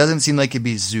it doesn't seem like it'd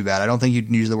be Zubat. I don't think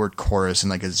you'd use the word chorus in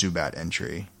like a Zubat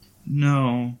entry.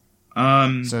 No.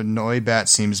 So Noibat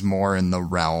seems more in the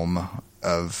realm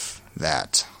of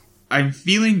that. I'm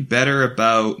feeling better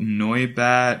about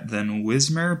Noibat than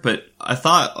Whismur, but I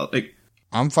thought, like...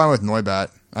 I'm fine with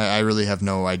Noibat. I really have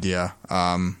no idea.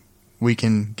 We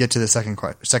can get to the second.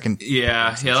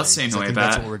 Yeah, let's say Noibat. I think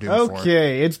that's what we're doing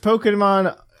Okay, it's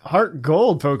Pokemon Heart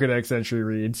Gold Pokedex entry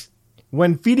reads.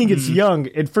 When feeding its young,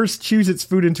 it first chews its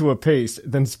food into a paste,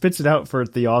 then spits it out for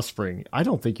the offspring. I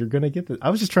don't think you're going to get this.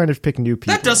 I was just trying to pick new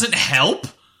people. That doesn't help.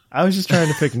 I was just trying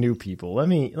to pick new people.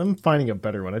 I'm finding a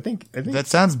better one. I think that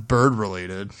sounds bird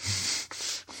related,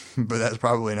 but that's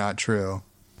probably not true.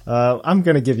 I'm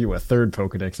going to give you a third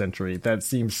Pokedex entry. That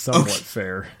seems somewhat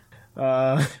fair.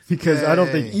 Because I don't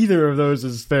think either of those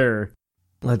is fair.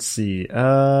 Let's see.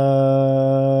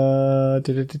 Wow,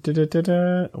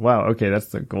 okay, that's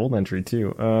the gold entry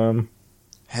too. Well,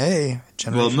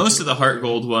 most of the Heart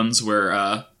Gold ones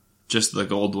were just the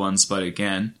gold ones, but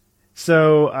again.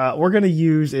 So we're going to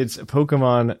use its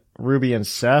Pokemon Ruby and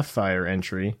Sapphire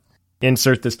entry.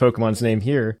 Insert this Pokemon's name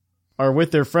here. Are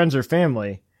with their friends or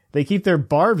family. They keep their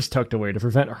barbs tucked away to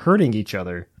prevent hurting each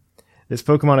other. This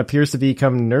Pokemon appears to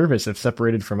become nervous if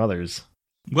separated from others.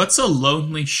 What's a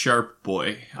lonely sharp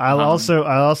boy? I'll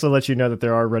also let you know that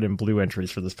there are red and blue entries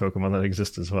for this Pokemon that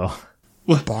exist as well.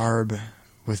 What? Barb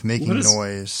with making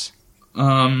noise.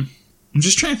 I'm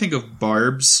just trying to think of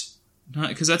barbs,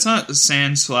 because that's not a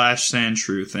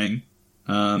Sandshrew thing.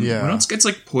 What else gets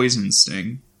like Poison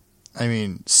Sting? I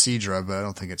mean Seadra, but I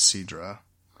don't think it's Seadra.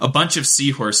 A bunch of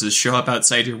seahorses show up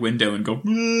outside your window and go.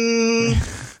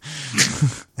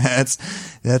 That's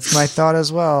my thought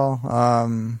as well.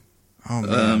 Oh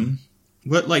man.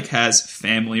 What like has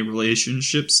family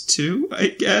relationships too? I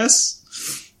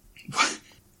guess. What?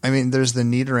 I mean, there's the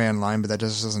Nidoran line, but that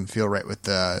just doesn't feel right with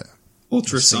the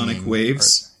ultrasonic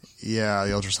waves.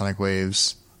 The ultrasonic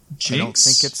waves. Jinx? I don't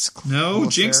think it's no.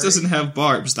 Jinx doesn't have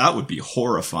barbs. That would be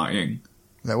horrifying.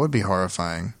 That would be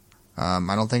horrifying.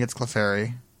 I don't think it's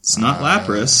Clefairy. It's not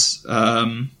Lapras. How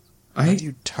do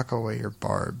you tuck away your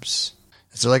barbs?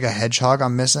 Is there like a hedgehog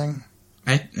I'm missing?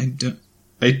 I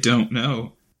don't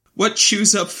know. What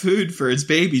chews up food for its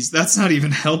babies? That's not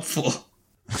even helpful.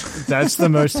 That's the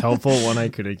most helpful one I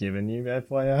could have given you,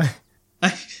 FYI.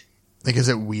 Like, is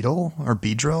it Weedle or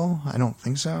Beedrill? I don't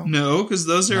think so. No, because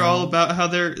those are all about how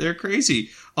they're crazy.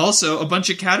 Also, a bunch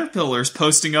of caterpillars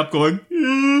posting up going,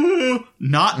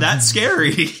 not that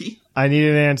scary. I need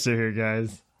an answer here,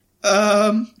 guys.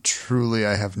 Truly,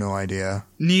 I have no idea.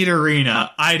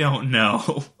 Nidorina. I don't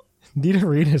know.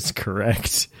 Nidorina's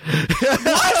correct.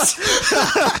 What?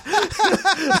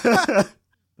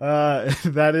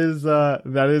 That is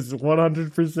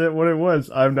 100% what it was.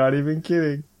 I'm not even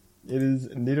kidding. It is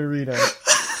Nidorina.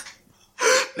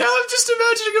 Now I'm just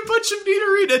imagining a bunch of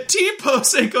Nidorina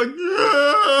T-posing going,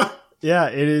 "Ugh." Yeah,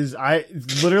 it is.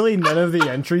 Literally none of the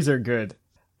entries are good.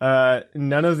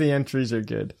 None of the entries are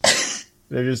good.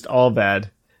 They're just all bad.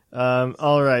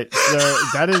 All right. So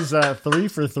that is 3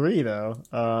 for 3, though.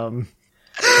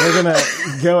 We're going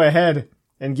to go ahead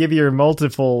and give your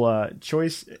multiple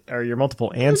choice or your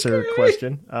multiple answer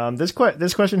question. This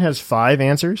question has 5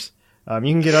 answers. You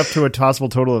can get up to a possible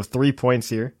total of 3 points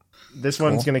here. This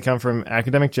one's going to come from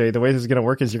Academic J. The way this is going to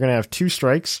work is you're going to have 2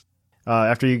 strikes.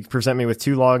 After you present me with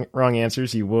 2 wrong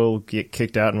answers, you will get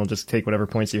kicked out, and we'll just take whatever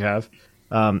points you have.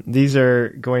 These are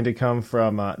going to come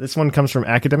from, this one comes from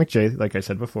Academic J, like I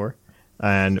said before.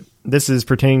 And this is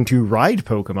pertaining to ride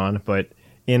Pokemon, but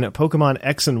in Pokemon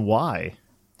X and Y.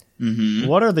 Mm-hmm.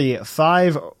 What are the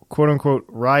 5 quote-unquote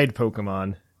ride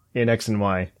Pokemon in X and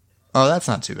Y? Oh, that's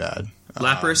not too bad.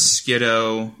 Lapras,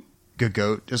 Skiddo.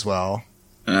 Goat as well.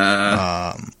 You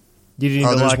need to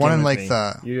there's lock one in like me.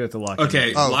 the... You have to lock in.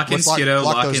 Okay, lock in Skiddo,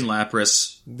 lock in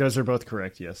Lapras. Those are both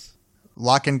correct, yes.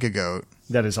 Lock in Goat.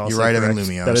 That is also you ride correct. him in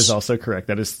Lumiose. That is also correct.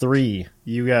 That is 3.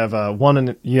 You have 1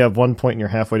 point and you're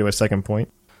halfway to a second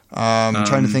point. I'm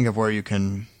trying to think of where you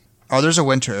can... Oh, there's a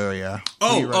winter area.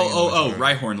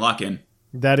 Rhyhorn, lock in.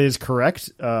 That is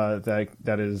correct.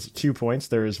 That is 2 points.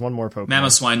 There is one more Pokemon.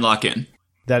 Mamoswine, lock in.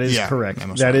 That is correct.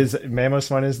 Mamoswine. That is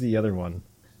Mamoswine is the other one.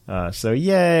 So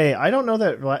yay! I don't know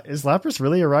that is Lapras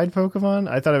really a ride Pokemon.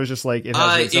 I thought it was just like it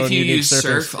has its own if you unique use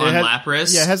surface. Surf on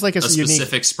Lapras, it has like a unique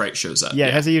specific sprite shows up. Yeah,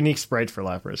 it has a unique sprite for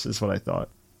Lapras. Is what I thought.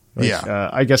 Which,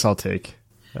 I guess I'll take.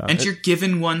 And you're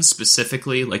given one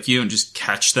specifically, like you don't just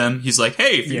catch them. He's like,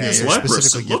 hey, if you use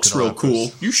Lapras, it looks real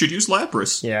cool. You should use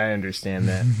Lapras. Yeah, I understand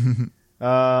that.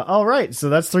 All right, so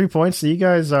that's 3 points. So you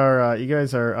guys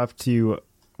are up to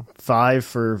 5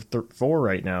 for 4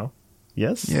 right now.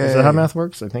 Yes, Yay. Is that how math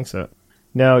works? I think so.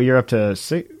 No, you're up to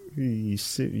 6.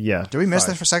 Yeah. Did we miss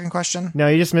that for second question? No,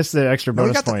 you just missed the extra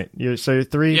bonus point. So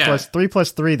 3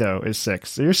 plus 3 though is 6.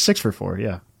 So you're 6 for 4.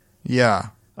 Yeah. Yeah.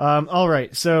 All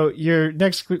right. So your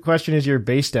next question is your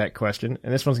base stat question,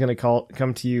 and this one's going to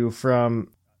come to you from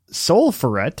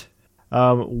Solferret.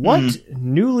 What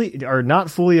newly or not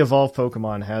fully evolved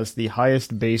Pokemon has the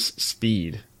highest base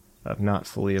speed of not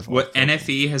fully evolved? What Pokemon?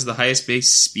 NFE has the highest base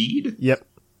speed? Yep.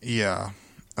 Yeah.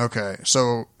 Okay.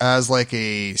 So as like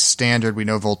a standard, we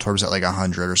know Voltorb's at like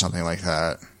 100 or something like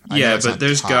that. Yeah, but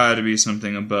there's got to be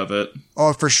something above it.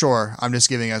 Oh, for sure. I'm just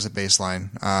giving as a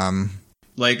baseline.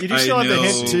 Like you do still have the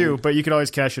hint too, but you can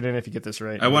always cash it in if you get this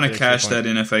right. I want to cash that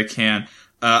in if I can.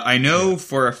 I know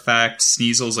for a fact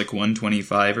Sneasel's like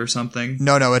 125 or something.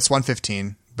 No, it's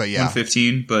 115. But yeah,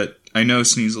 115. But I know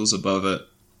Sneasel's above it.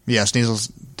 Yeah, Sneasel's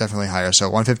definitely higher. So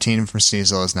 115 from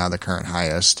Sneasel is now the current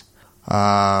highest.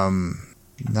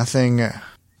 Nothing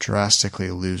drastically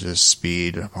loses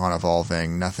speed upon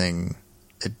evolving.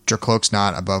 Dracloak's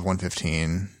not above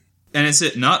 115. And is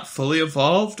it not fully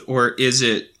evolved, or is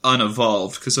it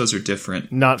unevolved? Because those are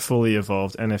different. Not fully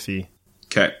evolved, NFE.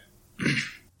 Okay.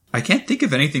 I can't think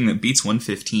of anything that beats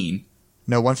 115.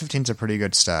 No, 115 is a pretty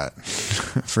good stat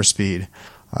for speed.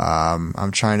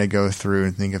 I'm trying to go through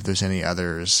and think if there's any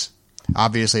others.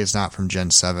 Obviously, it's not from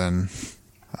Gen 7.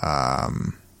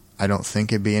 I don't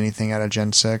think it'd be anything out of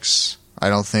Gen 6. I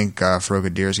don't think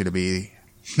Frogadier is going to be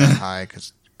that high,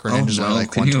 because Greninja's only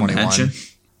like 121.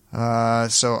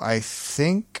 So I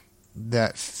think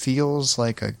that feels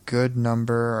like a good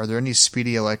number. Are there any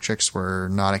speedy electrics we're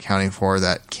not accounting for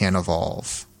that can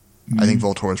evolve? I think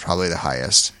Voltorb is probably the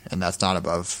highest, and that's not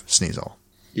above Sneasel.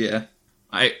 Yeah.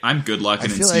 I'm good locking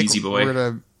in Sneezy Boy.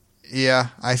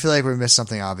 I feel like we missed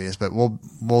something obvious, but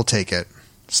we'll take it.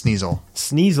 Sneasel.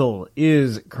 Sneasel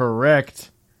is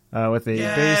correct with a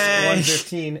base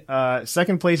 115.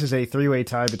 Second place is a 3-way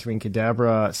tie between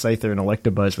Kadabra, Scyther, and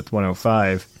Electabuzz with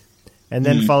 105. And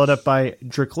then followed up by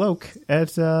Dracloak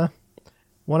at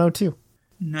 102.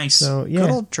 Nice. So, yeah. Good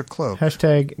old Dracloak.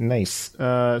 Hashtag nice.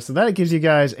 So that gives you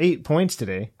guys 8 points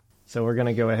today. So we're going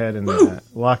to go ahead and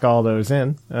lock all those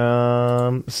in.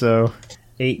 So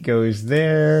 8 goes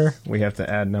there. We have to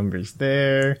add numbers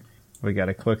there. We got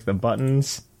to click the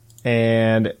buttons.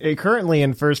 And currently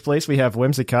in first place, we have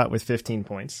Whimsicott with 15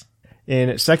 points.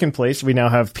 In second place, we now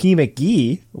have P.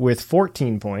 McGee with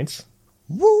 14 points.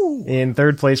 Woo! In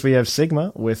third place, we have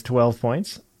Sigma with 12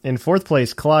 points. In fourth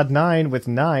place, Claude9 with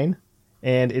 9.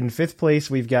 And in fifth place,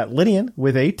 we've got Lydian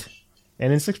with 8.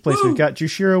 And in sixth place, we've got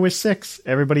Jushiro with 6.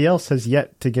 Everybody else has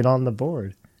yet to get on the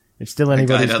board. It's still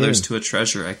anybody's game. I guide others to a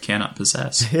treasure I cannot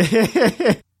possess.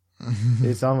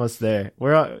 It's almost there.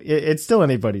 It's still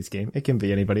anybody's game. It can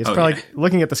be anybody. It's probably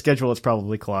looking at the schedule. It's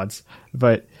probably Claude's,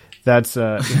 but that's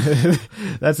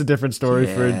that's a different story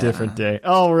for a different day.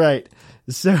 All right.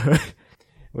 So,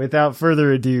 without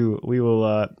further ado, we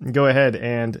will go ahead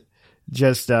and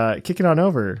just kick it on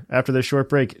over after this short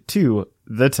break to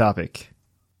the topic.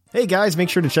 Hey guys, make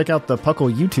sure to check out the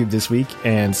Puckle YouTube this week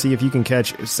and see if you can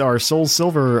catch our Soul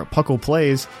Silver Puckle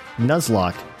Plays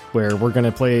Nuzlocke, where we're going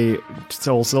to play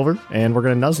Soul Silver, and we're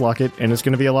going to Nuzlocke it, and it's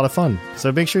going to be a lot of fun.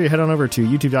 So make sure you head on over to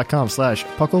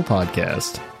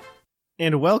youtube.com/PucklePodcast.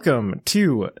 And welcome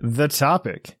to the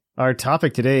topic. Our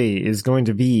topic today is going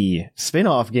to be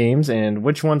spin-off games and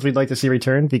which ones we'd like to see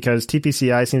return, because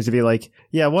TPCI seems to be like,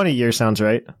 yeah, one a year sounds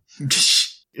right.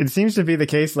 It seems to be the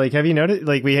case. Like, have you noticed?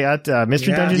 Like, we had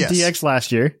Mystery Dungeon DX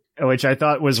last year, which I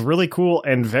thought was really cool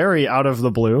and very out of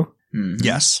the blue. Mm-hmm.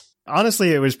 Yes.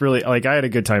 Honestly, it was really, like, I had a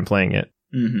good time playing it.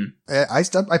 Mm-hmm. I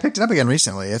picked it up again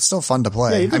recently. It's still fun to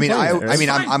play.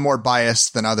 Yeah, I'm more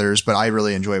biased than others, but I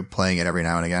really enjoy playing it every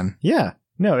now and again. Yeah.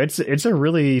 No, it's a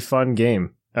really fun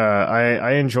game.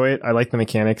 I enjoy it. I like the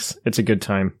mechanics. It's a good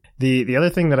time. The other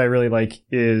thing that I really like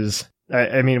is,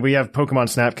 I mean, we have Pokemon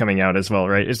Snap coming out as well,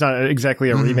 right? It's not exactly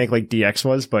a remake like DX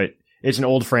was, but it's an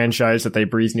old franchise that they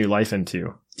breathe new life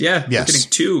into. Yeah, yes.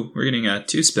 We're getting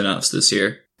 2 spin-offs this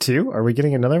year. 2? Are we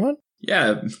getting another one?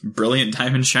 Yeah, Brilliant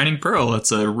Diamond Shining Pearl.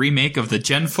 It's a remake of the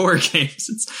Gen 4 games.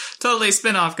 It's totally a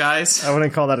spin-off, guys. I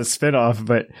wouldn't call that a spin-off,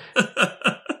 but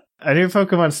I think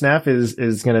Pokemon Snap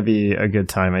is going to be a good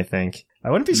time, I think. I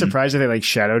wouldn't be surprised if they like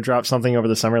shadow drop something over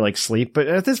the summer like Sleep, but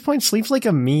at this point, Sleep's like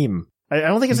a meme. I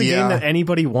don't think it's a game that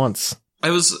anybody wants. I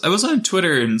was on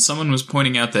Twitter and someone was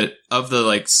pointing out that of the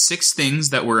like 6 things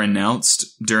that were announced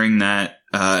during that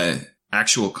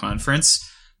actual conference,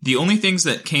 the only things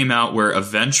that came out were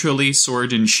eventually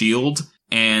Sword and Shield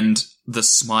and the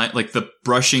smile, like the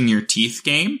brushing your teeth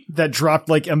game that dropped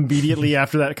like immediately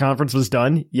after that conference was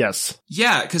done. Yes.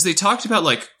 Yeah, because they talked about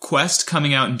like Quest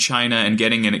coming out in China and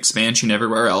getting an expansion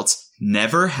everywhere else.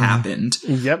 Never happened.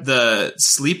 Yep. The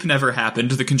Sleep never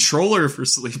happened. The controller for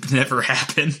Sleep never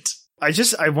happened.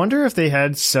 I wonder if they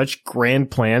had such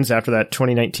grand plans after that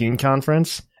 2019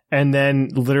 conference. And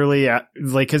then literally,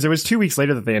 like, because it was 2 weeks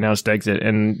later that they announced Exit,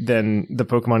 and then the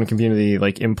Pokemon community,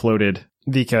 like, imploded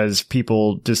because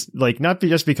people just, like, not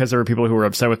just because there were people who were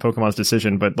upset with Pokemon's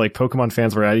decision, but, like, Pokemon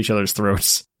fans were at each other's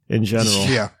throats in general.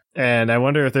 Yeah. And I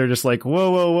wonder if they're just like,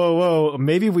 whoa,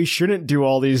 maybe we shouldn't do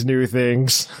all these new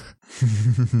things.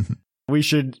 We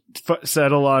should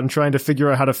settle on trying to figure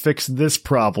out how to fix this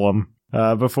problem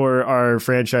before our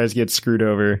franchise gets screwed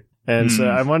over. And so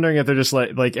I'm wondering if they're just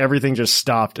like everything just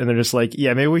stopped and they're just like,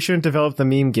 yeah, maybe we shouldn't develop the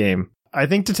meme game. I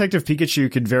think Detective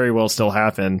Pikachu could very well still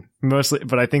happen, mostly,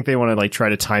 but I think they want to like try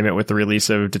to time it with the release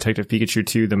of Detective Pikachu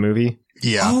 2, the movie.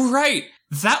 Yeah. Oh, right.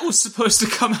 That was supposed to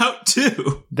come out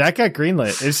too. That got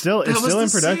greenlit. It's still in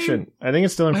production. I think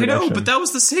it's still in production. I know, but that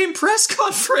was the same press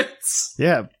conference.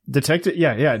 Yeah. Detective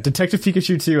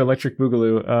Pikachu 2 Electric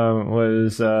Boogaloo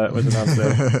was announced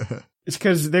there. It's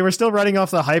because they were still running off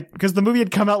the hype, because the movie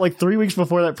had come out like 3 weeks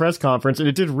before that press conference, and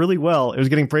it did really well. It was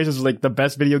getting praised as like the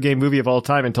best video game movie of all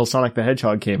time until Sonic the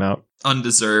Hedgehog came out.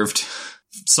 Undeserved.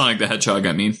 Sonic the Hedgehog,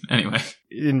 I mean. Anyway.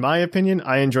 In my opinion,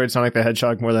 I enjoyed Sonic the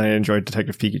Hedgehog more than I enjoyed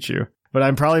Detective Pikachu. But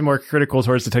I'm probably more critical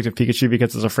towards Detective Pikachu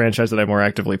because it's a franchise that I more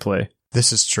actively play.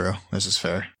 This is true. This is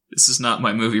fair. This is not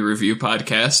my movie review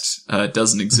podcast. It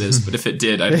doesn't exist, but if it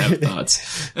did, I'd have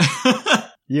thoughts.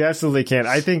 You absolutely can.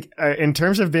 I think in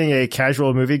terms of being a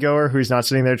casual moviegoer who's not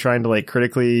sitting there trying to like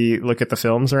critically look at the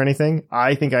films or anything,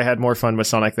 I think I had more fun with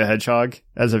Sonic the Hedgehog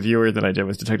as a viewer than I did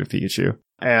with Detective Pikachu.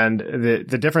 And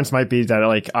the difference might be that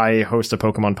like I host a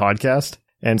Pokemon podcast,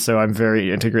 and so I'm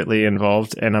very intricately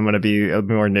involved, and I'm going to be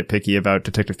more nitpicky about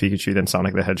Detective Pikachu than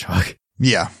Sonic the Hedgehog.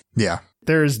 Yeah.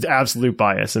 There's absolute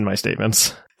bias in my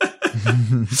statements.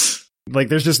 Like,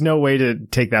 there's just no way to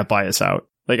take that bias out.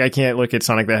 Like, I can't look at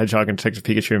Sonic the Hedgehog and Detective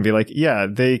Pikachu and be like, yeah,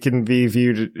 they can be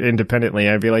viewed independently.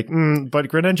 I'd be like, but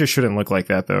Greninja shouldn't look like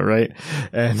that, though, right?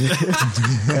 And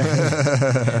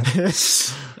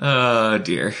oh,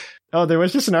 dear. Oh, there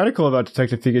was just an article about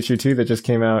Detective Pikachu 2 that just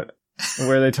came out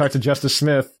where they talked to Justice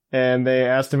Smith, and they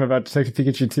asked him about Detective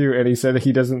Pikachu 2, and he said that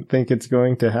he doesn't think it's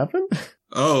going to happen.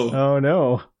 Oh. Oh,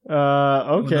 no.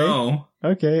 Okay. Oh,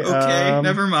 no. Okay.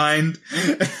 Never mind.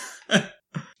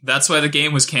 That's why the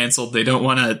game was canceled. They don't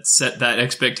want to set that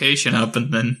expectation up,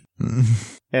 and then.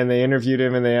 And they interviewed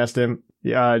him, and they asked him,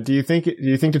 do you think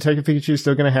Detective Pikachu is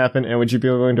still going to happen, and would you be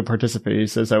willing to participate? He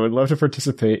says, I would love to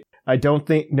participate. I don't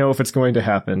know if it's going to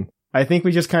happen. I think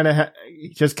we just kind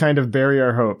of bury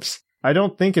our hopes. I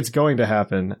don't think it's going to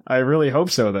happen. I really hope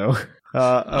so, though.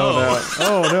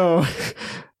 Oh no.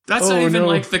 That's not even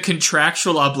like the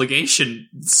contractual obligation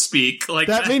speak. Like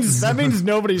that means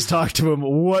nobody's talked to him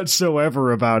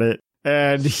whatsoever about it.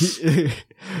 And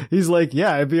he's like,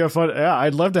 yeah, it'd be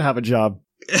I'd love to have a job.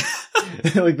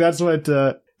 Like that's what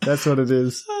it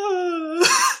is.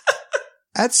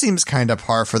 That seems kind of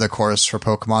par for the course for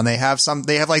Pokemon. They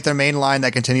have like their main line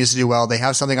that continues to do well. They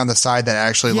have something on the side that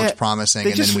actually looks promising,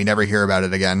 and then we never hear about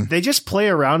it again. They just play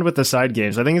around with the side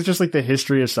games. I think it's just like the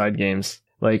history of side games.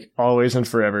 Like, always and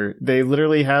forever. They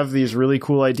literally have these really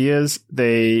cool ideas.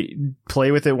 They play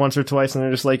with it once or twice, and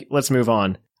they're just like, let's move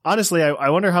on. Honestly, I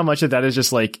wonder how much of that is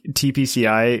just, like,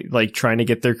 TPCI, like, trying to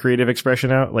get their creative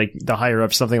expression out. Like, the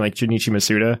higher-up, something like Junichi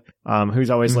Masuda, who's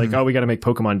always like, oh, we gotta make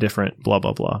Pokemon different, blah,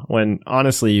 blah, blah. When,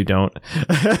 honestly, you don't.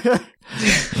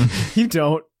 You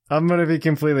don't. I'm gonna be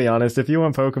completely honest. If you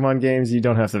want Pokemon games, you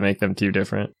don't have to make them too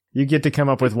different. You get to come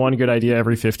up with one good idea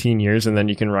every 15 years, and then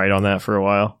you can ride on that for a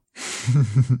while.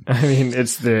 I mean,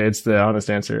 it's the honest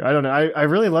answer. I don't know. I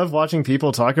really love watching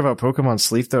people talk about Pokemon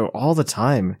Sleep though all the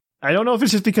time. I don't know if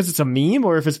it's just because it's a meme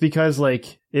or if it's because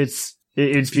like it's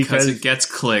because it gets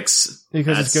clicks.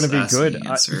 Because it's going to be good.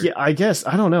 I guess.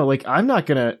 I don't know. Like I'm not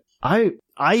going to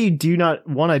I do not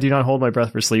hold my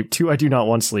breath for Sleep. 2, I do not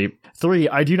want Sleep. 3,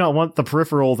 I do not want the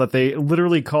peripheral that they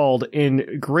literally called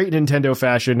in great Nintendo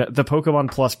fashion the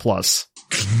Pokemon Plus Plus.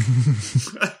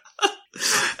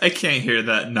 I can't hear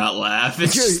that and not laugh.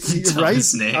 It's just the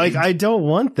dumbest name. Like, I don't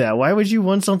want that. Why would you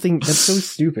want something that's so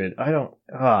stupid? I don't.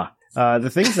 The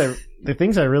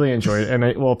things I really enjoyed, and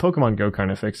Pokemon Go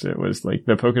kind of fixed it, was like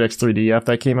the Pokedex 3D app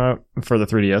that came out for the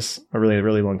 3DS a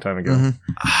really long time ago.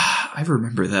 I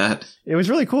remember that. It was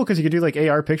really cool because you could do like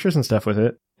AR pictures and stuff with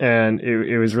it, and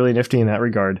it was really nifty in that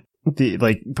regard.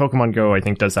 Pokemon Go, I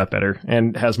think, does that better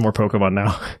and has more Pokemon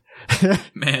now.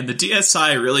 Man, the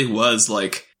DSi really was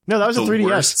like no, that was the a 3DS.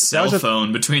 worst cell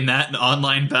phone between that and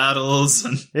online battles.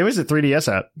 It was a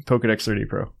 3DS app, Pokedex 3D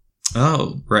Pro.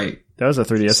 Oh, right. That was a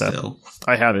 3DS app.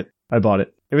 I have it. I bought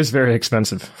it. It was very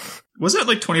expensive. Wasn't it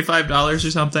like $25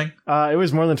 or something? It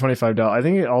was more than $25. I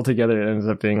think altogether it ended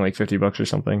up being like $50 or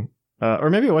something. Or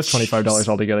maybe it was $25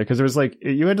 altogether because it was like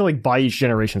you had to like buy each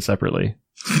generation separately.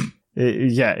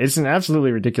 It's an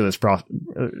absolutely ridiculous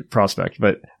prospect,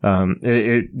 but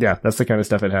that's the kind of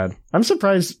stuff it had. I'm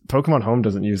surprised Pokemon Home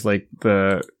doesn't use like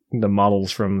the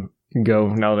models from Go.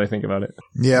 Now that I think about it,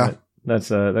 yeah, but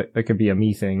that could be a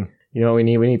me thing. You know, we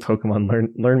need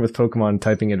Pokemon learn with Pokemon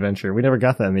typing adventure. We never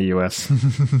got that in the US.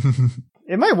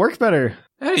 It might work better.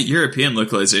 Hey, European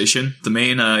localization. The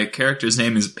main character's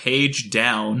name is Page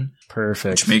Down.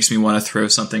 Perfect. Which makes me want to throw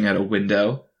something out a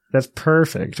window. That's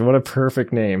perfect. What a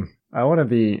perfect name. I want to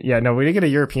be... Yeah, no, we didn't get a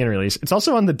European release. It's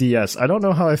also on the DS. I don't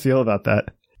know how I feel about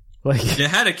that. Like, it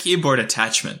had a keyboard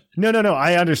attachment. No.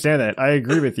 I understand that. I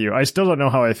agree with you. I still don't know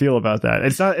how I feel about that.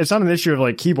 It's not an issue of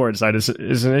like keyboard size.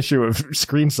 It's an issue of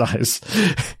screen size.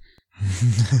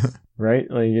 Right?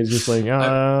 Like, it's just like,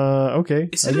 okay.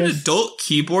 Is it an adult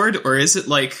keyboard or is it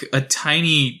like a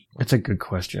tiny... That's a good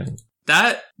question.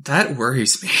 That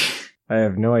worries me. I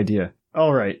have no idea.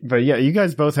 All right. But yeah, you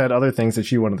guys both had other things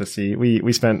that you wanted to see.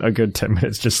 We spent a good 10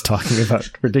 minutes just talking about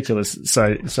ridiculous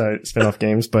side spin-off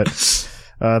games, but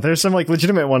there's some like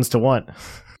legitimate ones to want.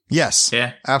 Yes.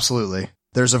 Yeah. Absolutely.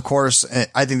 There's, of course,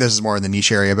 I think this is more in the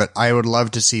niche area, but I would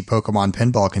love to see Pokemon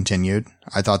Pinball continued.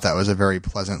 I thought that was a very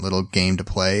pleasant little game to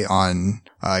play on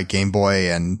Game Boy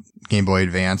and Game Boy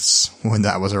Advance when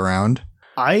that was around.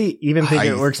 I even think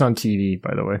it works on TV,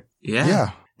 by the way.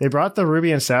 Yeah. They brought the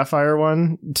Ruby and Sapphire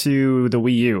one to the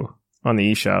Wii U on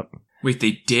the eShop. Wait,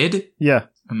 they did? Yeah.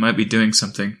 I might be doing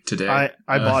something today.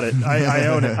 I bought it. I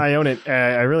own it. I own it.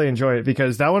 I really enjoy it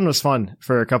because that one was fun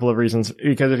for a couple of reasons.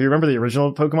 Because if you remember the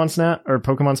original Pokemon Snap or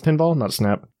Pokemon's Pinball, not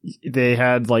Snap, they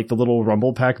had like the little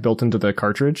Rumble Pack built into the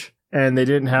cartridge, and they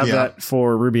didn't have that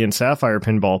for Ruby and Sapphire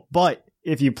Pinball. But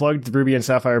if you plugged the Ruby and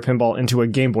Sapphire Pinball into a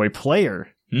Game Boy player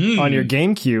on your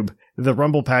GameCube, the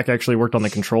Rumble Pack actually worked on the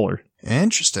controller.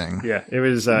 Interesting. Yeah, it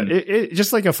was it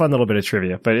just like a fun little bit of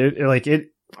trivia, but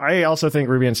I also think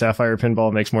Ruby and Sapphire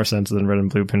Pinball makes more sense than Red and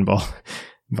Blue Pinball.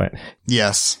 But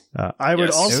yes, I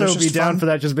would also be down for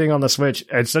that just being on the Switch.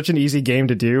 It's such an easy game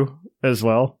to do as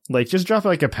well. Like, just drop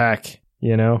like a pack,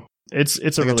 you know? It's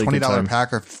like a really good time. $20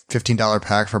 pack or $15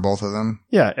 pack for both of them.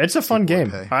 Yeah, it's a fun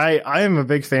game. I am a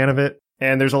big fan of it,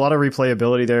 and there's a lot of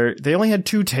replayability there. They only had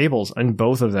 2 tables on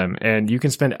both of them, and you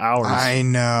can spend hours. I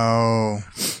know.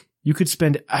 You could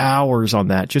spend hours on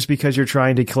that just because you're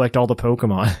trying to collect all the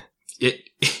Pokemon.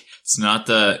 It's not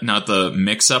the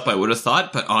mix-up I would have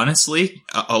thought, but honestly,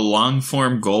 a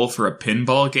long-form goal for a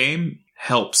pinball game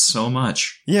helps so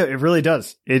much. Yeah, it really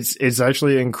does. It's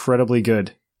actually incredibly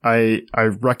good. I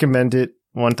recommend it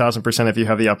 1000% if you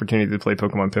have the opportunity to play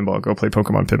Pokemon Pinball. Go play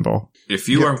Pokemon Pinball. If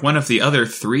you are one of the other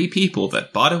 3 people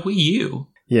that bought a Wii U,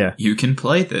 you can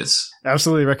play this.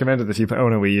 Absolutely recommend it if you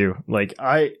own a Wii U. Like,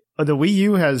 the Wii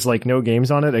U has like no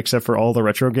games on it except for all the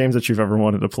retro games that you've ever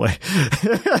wanted to play.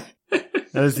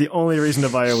 That is the only reason to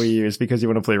buy a Wii U, is because you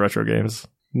want to play retro games.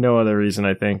 No other reason,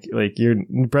 I think. Like,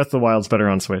 Breath of the Wild's better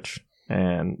on Switch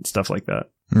and stuff like that.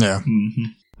 Yeah.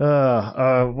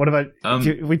 Mm-hmm. What about,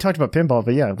 we talked about pinball,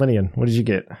 but yeah, Linian, what did you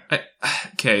get?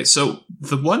 Okay, so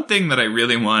the one thing that I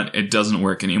really want, it doesn't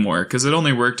work anymore, because it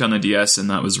only worked on the DS, and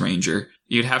that was Ranger.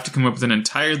 You'd have to come up with an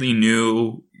entirely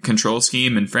new control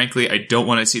scheme, and frankly, I don't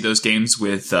want to see those games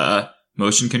with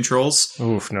motion controls.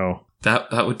 Oof, no.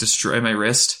 That would destroy my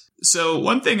wrist. So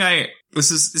one thing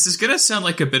this is gonna sound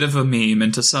like a bit of a meme,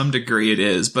 and to some degree it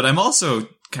is, but I'm also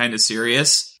kind of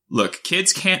serious. Look,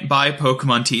 kids can't buy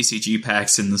Pokemon TCG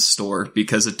packs in the store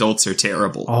because adults are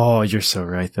terrible. Oh, you're so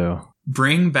right, though.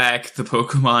 Bring back the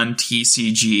Pokemon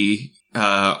TCG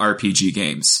RPG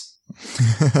games.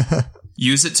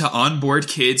 Use it to onboard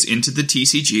kids into the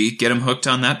TCG, get them hooked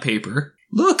on that paper.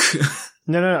 Look!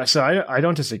 No. So I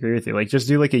don't disagree with you. Like, just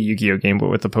do like a Yu-Gi-Oh game, but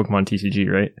with the Pokemon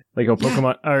TCG, right? Like a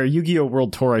Pokemon or Yu-Gi-Oh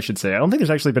World Tour, I should say. I don't think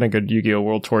there's actually been a good Yu-Gi-Oh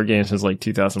World Tour game since like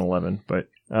 2011, but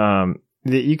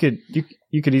you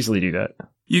could easily do that.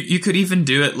 You could even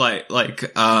do it like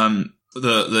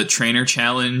the trainer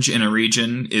challenge in a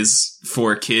region is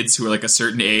for kids who are like a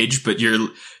certain age, but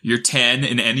you're 10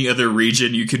 in any other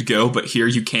region you could go, but here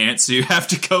you can't, so you have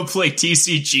to go play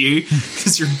TCG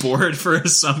because you're bored for a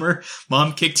summer.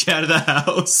 Mom kicked you out of the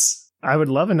house. I would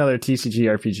love another TCG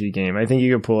RPG game. I think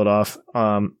you could pull it off.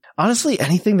 Honestly,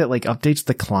 anything that like updates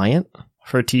the client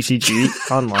for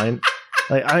TCG online.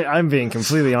 Like I'm being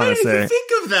completely honest there. I didn't even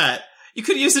think of that. You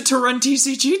could use it to run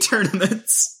TCG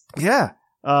tournaments. Yeah.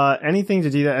 Anything to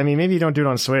do that. I mean, maybe you don't do it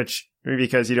on Switch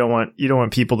because you don't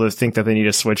want people to think that they need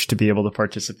a Switch to be able to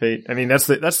participate. I mean, that's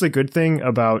the good thing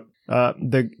about,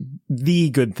 the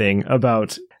good thing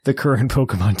about the current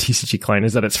Pokemon TCG client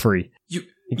is that it's free. You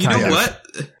know what?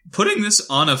 Putting this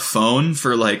on a phone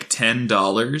for like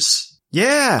 $10.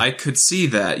 Yeah. I could see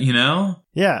that, you know?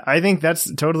 Yeah. I think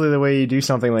that's totally the way you do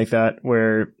something like that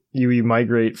where you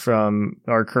migrate from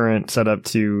our current setup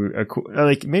to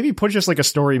like maybe put just like a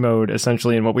story mode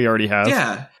essentially in what we already have.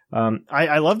 Yeah.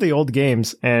 I love the old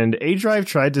games, and A-Drive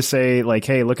tried to say like,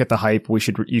 hey, look at the hype. You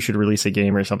should release a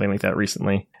game or something like that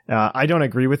recently. I don't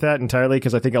agree with that entirely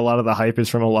because I think a lot of the hype is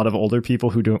from a lot of older people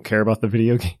who don't care about the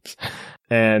video games.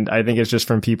 And I think it's just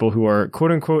from people who are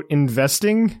quote unquote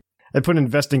investing. I put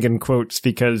investing in quotes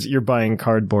because you're buying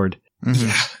cardboard. Mm-hmm.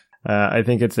 Yeah. I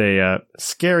think it's a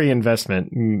scary investment.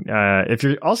 If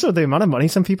you're also the amount of money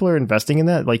some people are investing in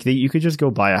that, like you could just go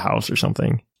buy a house or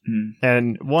something. Mm.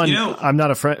 And I'm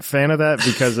not a fan of that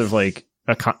because of like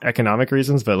economic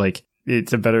reasons, but like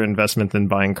it's a better investment than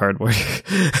buying cardboard.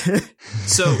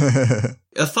 So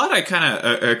a thought that kind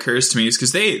of occurs to me is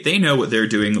because they know what they're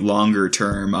doing longer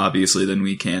term, obviously, than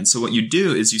we can. So what you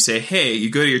do is you say, hey, you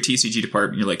go to your TCG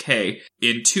department, you're like, hey,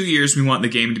 in 2 years, we want the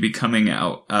game to be coming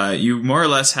out. You more or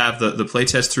less have the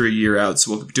playtest through a year out,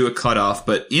 so we'll do a cutoff.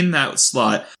 But in that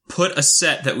slot, put a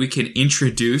set that we can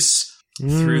introduce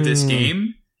through this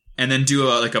game. And then do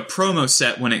a promo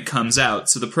set when it comes out.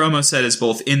 So the promo set is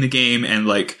both in the game and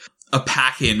like a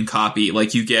pack-in copy.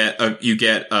 Like you get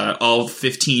all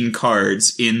 15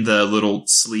 cards in the little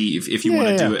sleeve if you want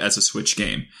to do it as a Switch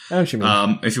game. I know what you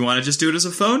mean. If you want to just do it as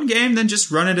a phone game, then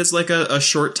just run it as like a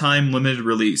short time limited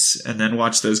release, and then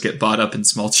watch those get bought up and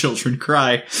small children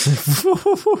cry.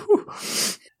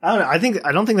 I don't know.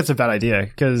 I don't think that's a bad idea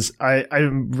because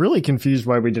I'm really confused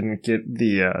why we didn't get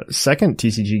the second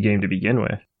TCG game to begin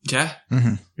with. Yeah.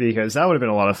 Mm-hmm. Because that would have been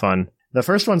a lot of fun. The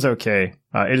first one's okay.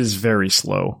 It is very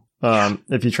slow.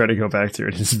 If you try to go back to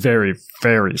it, it's very,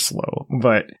 very slow.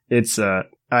 But it's, I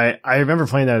remember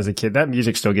playing that as a kid. That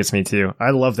music still gets me too.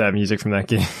 I love that music from that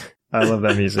game. I love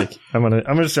that music. I'm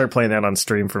gonna start playing that on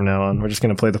stream from now on. We're just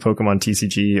gonna play the Pokemon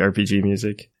TCG RPG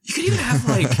music. You could even have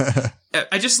like,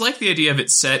 I just like the idea of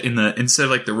it set instead of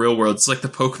like the real world, it's like the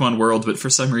Pokemon world, but for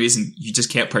some reason you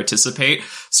just can't participate.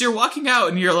 So you're walking out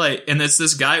and you're like, and there's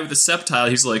this guy with a Sceptile,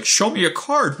 he's like, show me a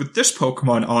card with this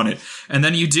Pokemon on it. And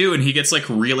then you do, and he gets like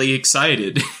really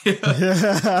excited. He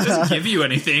doesn't give you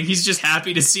anything. He's just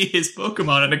happy to see his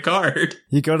Pokemon on a card.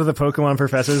 You go to the Pokemon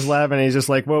professor's lab and he's just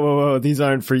like, whoa, these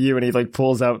aren't for you. And he like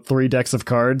pulls out 3 decks of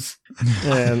cards.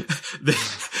 And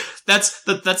That's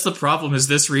the problem, is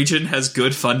this region has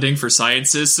good funding for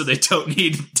sciences, so they don't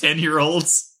need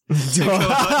 10-year-olds to go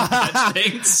out and catch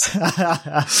things.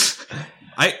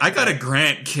 I got a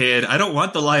grant, kid. I don't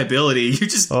want the liability. You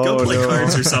just go play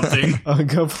cards or something.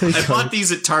 Go play cards. I bought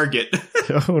these at Target.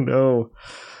 Oh no.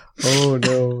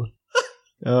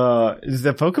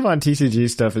 The Pokemon TCG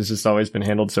stuff has just always been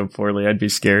handled so poorly. I'd be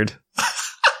scared.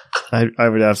 I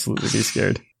would absolutely be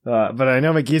scared. But I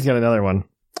know McGee's got another one.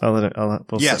 We'll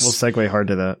segue hard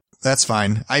to that. That's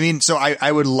fine. I mean, so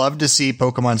I would love to see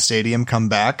Pokemon Stadium come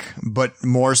back, but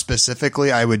more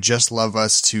specifically, I would just love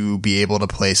us to be able to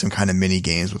play some kind of mini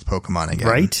games with Pokemon again.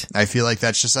 Right? I feel like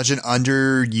that's just such an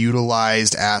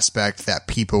underutilized aspect that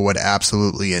people would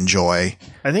absolutely enjoy.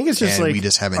 I think it's just like we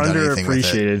just haven't done anything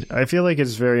with it. I feel like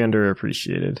it's very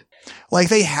underappreciated. Like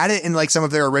they had it in like some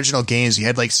of their original games. You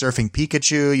had like Surfing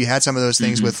Pikachu. You had some of those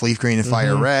things with Leaf Green and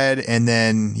Fire Red. And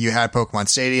then you had Pokemon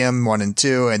Stadium 1 and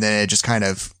 2. And then it just kind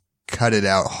of cut it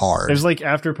out hard. It was like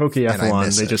after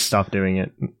Pokeathlon, they just stopped doing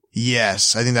it.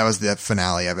 Yes. I think that was the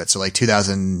finale of it. So like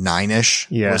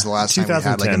 2009-ish was the last time we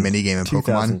had like a mini game in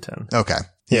Pokemon. 2010. Okay.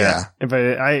 Yeah.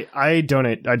 But I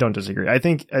don't disagree. I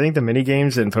think the mini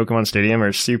games in Pokemon Stadium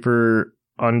are super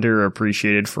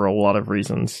underappreciated for a lot of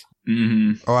reasons.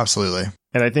 Mm-hmm. Oh, absolutely.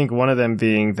 And I think one of them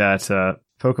being that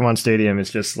Pokemon Stadium is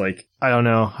just like, I don't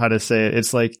know how to say it.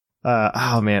 It's like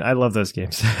Oh man, I love those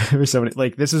games. There's so many.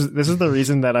 Like this is the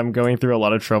reason that I'm going through a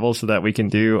lot of trouble so that we can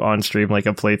do on stream like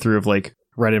a playthrough of like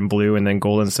red and blue and then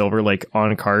gold and silver like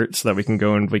on cart so that we can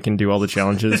go and we can do all the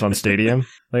challenges on Stadium.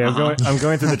 Like I'm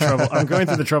going through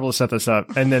the trouble to set this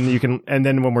up, and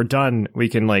then when we're done we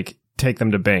can like take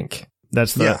them to bank.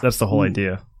 That's the whole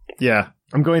idea. Yeah.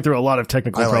 I'm going through a lot of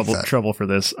technical trouble for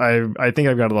this. I think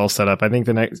I've got it all set up. I think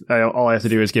all I have to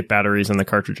do is get batteries and the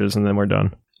cartridges, and then we're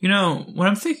done. You know, when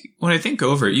I think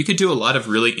over it, you could do a lot of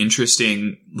really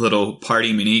interesting little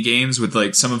party mini games with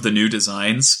like some of the new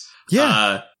designs.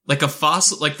 Yeah. Like a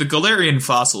fossil, like the Galarian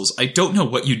fossils. I don't know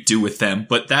what you do with them,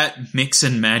 but that mix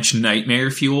and match nightmare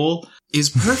fuel is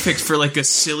perfect for like a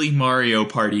silly Mario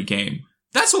Party game.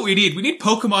 That's what we need. We need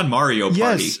Pokemon Mario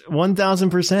Party. Yes,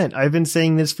 1000%. I've been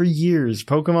saying this for years.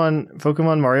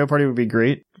 Pokemon Mario Party would be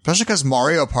great. Especially because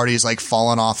Mario Party is like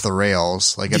fallen off the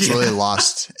rails. Like it's really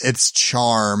lost its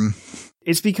charm.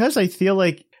 It's because I feel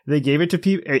like they gave it to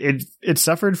people. It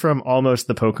suffered from almost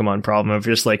the Pokemon problem of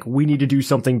just like, we need to do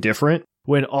something different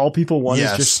when all people want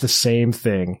is just the same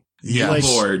thing. New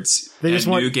boards. They just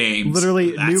want new games.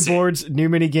 Literally new boards, new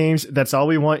mini games. That's all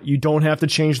we want. You don't have to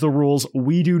change the rules.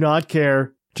 We do not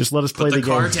care. Just let us play the game. Put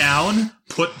the car down.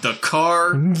 Put the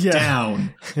car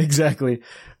down. Exactly.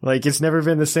 Like, it's never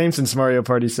been the same since Mario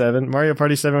Party 7. Mario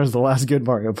Party 7 was the last good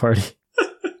Mario Party.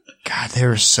 God, they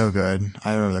were so good.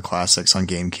 I remember the classics on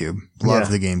GameCube.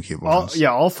 Loved the GameCube ones.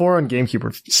 All 4 on GameCube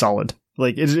were solid.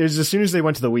 Like, it was as soon as they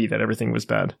went to the Wii that everything was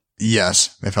bad.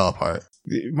 Yes, it fell apart.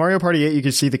 Mario Party 8, you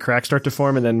could see the cracks start to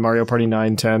form, and then Mario Party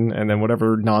 9, 10, and then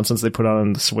whatever nonsense they put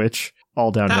on the Switch,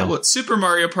 all downhill. Super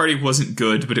Mario Party wasn't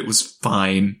good, but it was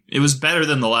fine. It was better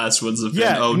than the last ones have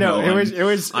been. Oh no.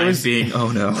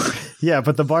 Yeah,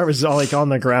 but the bar was all like on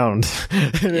the ground,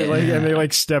 and they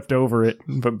stepped over it,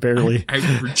 but barely. I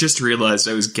just realized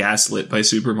I was gaslit by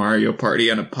Super Mario Party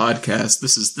on a podcast.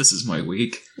 This is my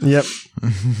week. Yep.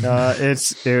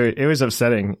 It was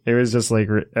upsetting. It was just like,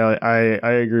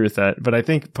 I agree with that, but I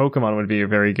think Pokemon would be a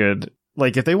very good,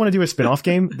 like, if they want to do a spin-off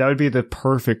game, that would be the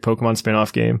perfect Pokemon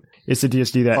spin-off game. Is to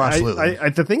just do that. Oh, absolutely.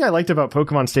 The thing I liked about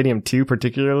Pokemon Stadium 2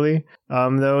 particularly,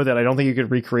 though, that I don't think you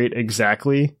could recreate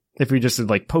exactly if we just did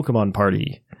like Pokemon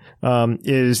Party,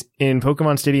 is in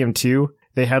Pokemon Stadium 2,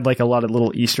 they had like a lot of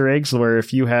little Easter eggs where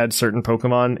if you had certain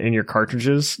Pokemon in your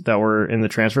cartridges that were in the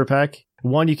transfer pack,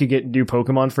 one, you could get new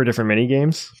Pokemon for different mini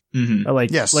games. Mm-hmm.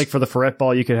 Like for the Ferret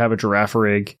Ball, you could have a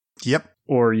Girafarig. Yep.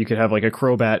 Or you could have like a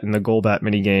Crobat in the Golbat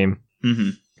mini game. Mm-hmm.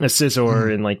 A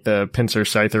Scizor in like the Pinsir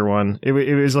Scyther one. It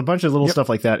was a bunch of little stuff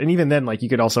like that. And even then, like, you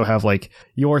could also have like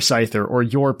your Scyther or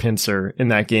your Pinsir in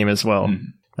that game as well. Mm-hmm.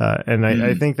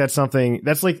 I think that's something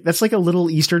that's like a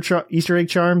little Easter egg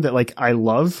charm that like I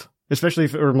love, especially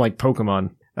from like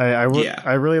Pokemon. I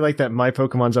really like that my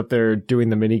Pokemon's up there doing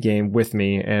the mini game with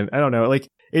me, and I don't know, like,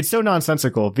 it's so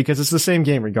nonsensical because it's the same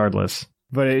game regardless.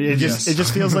 But it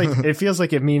just feels like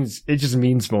it just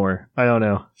means more. I don't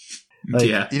know.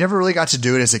 Like, you never really got to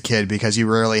do it as a kid because you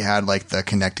rarely had like the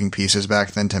connecting pieces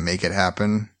back then to make it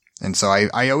happen. And so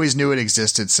I always knew it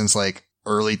existed since like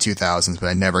early 2000s, but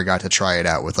I never got to try it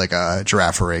out with like a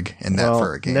Girafarig in that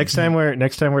for a game. Next time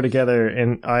we're together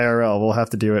in IRL, we'll have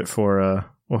to do it for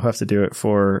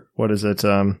what is it?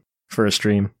 For a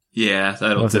stream. Yeah,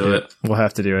 that'll do it. We'll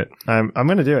have to do it. I'm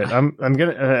going to do it. I'm going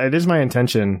to, it is my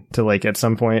intention to like at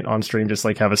some point on stream, just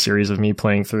like have a series of me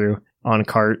playing through on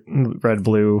cart, red,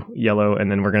 blue, yellow. And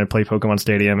then we're going to play Pokemon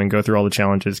Stadium and go through all the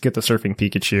challenges, get the surfing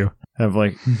Pikachu. Have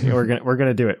like, we're going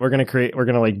to do it. We're going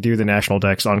to like do the national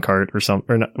decks on cart or something,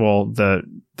 or not, well, the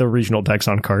regional decks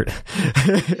on cart.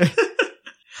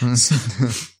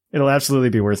 It'll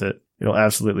absolutely be worth it.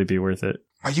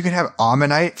 Oh, you could have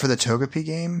Ammonite for the Togepi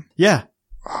game? Yeah.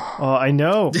 Oh, I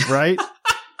know, right?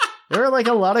 There are like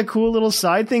a lot of cool little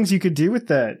side things you could do with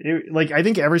that. I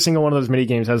think every single one of those mini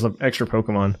games has an extra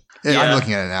Pokemon. Yeah, I'm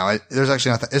looking at it now. There's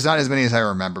actually it's not as many as I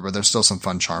remember, but there's still some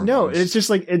fun charm. No, ones. It's just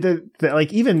like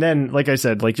like even then, like I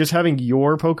said, like just having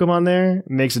your Pokemon there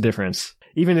makes a difference.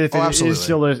 Even if it is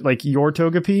still like your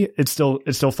Togepi, it's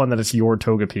still fun that it's your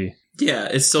Togepi. Yeah,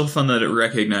 it's still fun that it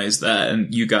recognized that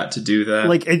and you got to do that.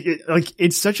 Like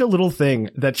it's such a little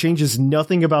thing that changes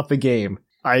nothing about the game.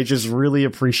 I just really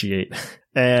appreciate.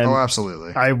 And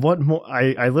absolutely. I want more.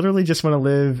 I literally just want to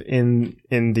live in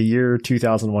the year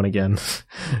 2001 again.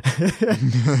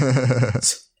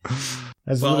 That's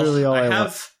literally all I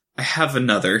want. I have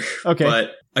another. Okay.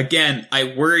 But again,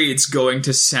 I worry it's going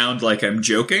to sound like I'm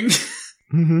joking.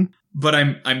 Mm-hmm. But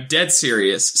I'm dead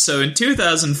serious. So in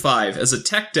 2005, as a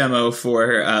tech demo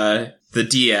for the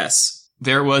DS,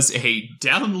 there was a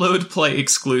download play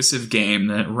exclusive game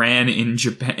that ran in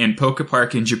Japan, in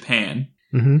Pokepark in Japan.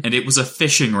 and it was a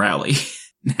fishing rally.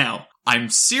 Now, I'm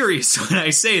serious when I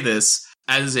say this.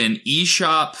 As an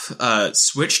eShop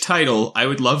Switch title, I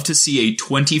would love to see a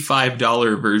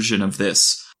 $25 version of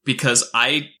this, because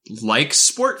I like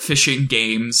sport fishing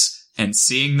games, and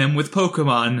seeing them with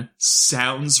Pokemon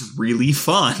sounds really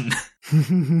fun.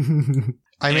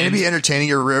 I mean, it'd be entertaining.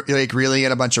 You're like reeling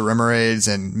in a bunch of Remoraid's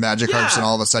and Magikarps, and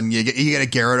all of a sudden you get a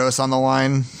Gyarados on the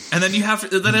line. And then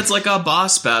then it's like a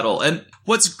boss battle. And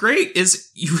what's great is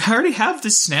you already have the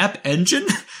Snap engine.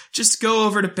 Just go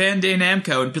over to Bandai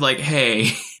Namco and be like,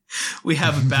 hey, we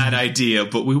have a bad idea,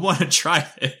 but we want to try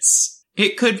this.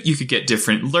 You could get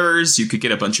different lures. You could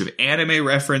get a bunch of anime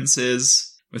references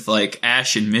with like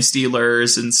Ash and Misty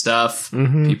lures and stuff.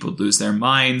 People lose their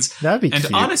minds. That'd be and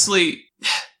cute. Honestly,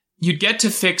 you'd get to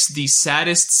fix the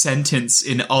saddest sentence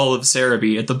in all of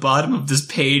Cerebi at the bottom of this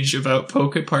page about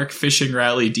Pokepark Fishing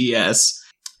Rally DS.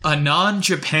 A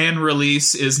non-Japan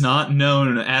release is not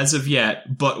known as of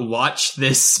yet, but watch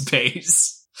this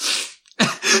space.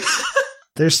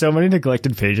 There's so many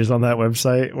neglected pages on that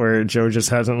website where Joe just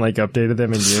hasn't like updated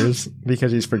them in years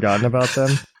because he's forgotten about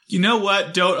them. You know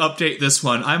what? Don't update this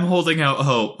one. I'm holding out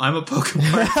hope. I'm a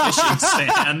Pokemon fishing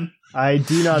fan. I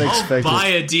do not expect I'll buy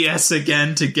a DS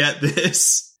again to get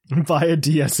this. Buy a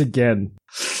DS again.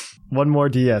 One more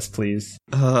DS, please.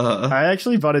 I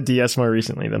actually bought a DS more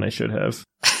recently than I should have.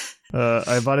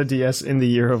 I bought a DS in the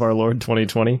year of our Lord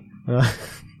 2020.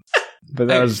 But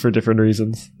that was for different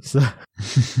reasons. So.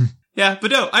 Yeah,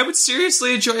 but no, I would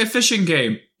seriously enjoy a fishing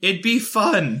game. It'd be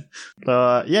fun.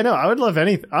 Yeah, no, I would love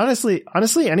honestly,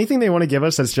 anything they want to give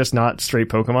us that's just not straight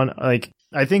Pokemon. Like,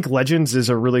 I think Legends is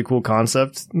a really cool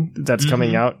concept that's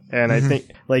coming out. And I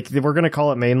think, like, we're going to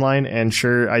call it mainline. And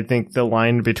sure, I think the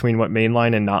line between what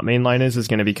mainline and not mainline is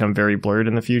going to become very blurred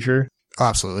in the future. Oh,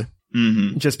 absolutely.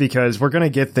 Just because we're going to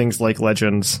get things like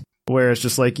Legends, where it's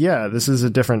just like, yeah, this is a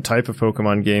different type of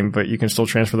Pokemon game, but you can still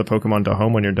transfer the Pokemon to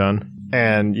home when you're done.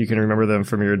 And you can remember them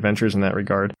from your adventures in that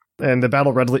regard. And the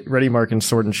Battle Ready Mark and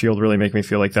Sword and Shield really make me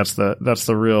feel like that's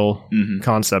the real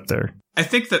concept there. I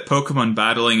think that Pokemon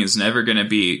battling is never going to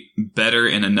be better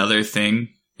in another thing,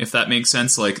 if that makes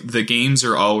sense. Like, the games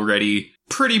are already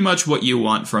pretty much what you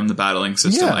want from the battling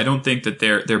system. Yeah. I don't think that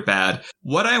they're bad.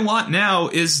 What I want now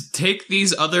is take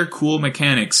these other cool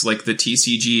mechanics, like the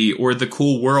TCG or the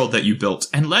cool world that you built,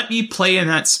 and let me play in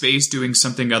that space doing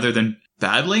something other than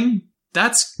battling.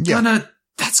 That's gonna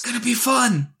be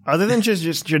fun. Other than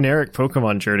just generic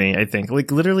Pokemon Journey, I think.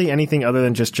 Like, literally anything other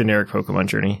than just generic Pokemon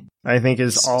Journey, I think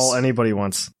is all anybody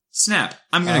wants. Snap.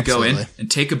 I'm going to go in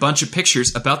and take a bunch of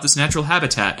pictures about this natural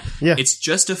habitat. Yeah. It's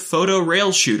just a photo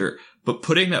rail shooter, but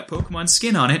putting that Pokemon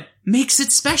skin on it makes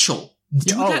it special.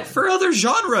 Do that for other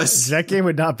genres. That game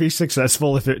would not be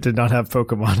successful if it did not have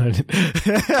Pokemon in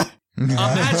it.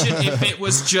 Imagine if it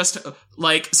was just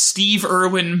like Steve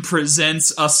Irwin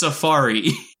presents a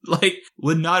Safari. Like,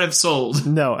 would not have sold.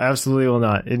 No, absolutely will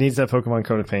not. It needs that Pokemon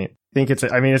coat of paint. I think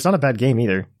it's not a bad game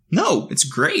either. No, it's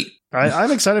great.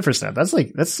 I'm excited for Snap.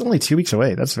 That's only 2 weeks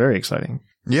away. That's very exciting.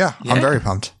 Yeah, I'm very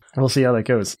pumped. We'll see how that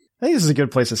goes. I think this is a good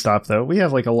place to stop, though. We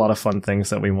have like a lot of fun things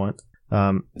that we want.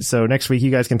 So next week, you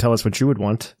guys can tell us what you would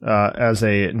want as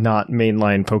a not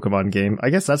mainline Pokemon game. I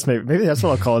guess maybe that's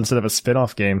what I'll call it instead of a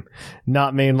spin-off game.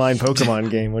 Not mainline Pokemon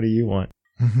game. What do you want?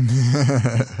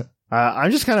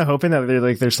 I'm just kind of hoping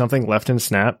that there's something left in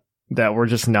Snap that we're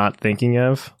just not thinking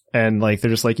of, and like they're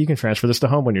just like, you can transfer this to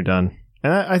home when you're done.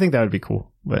 And I think that would be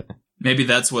cool. But maybe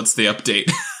that's what's the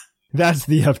update. That's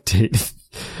the update.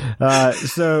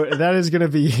 So that is going to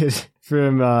be it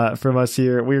from us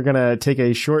here. We're going to take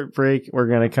a short break. We're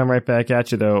going to come right back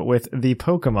at you, though, with the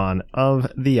Pokemon of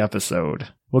the episode.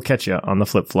 We'll catch you on the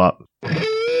flip-flop.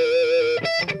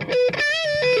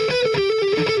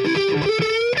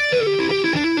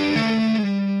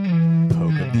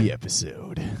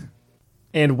 Episode.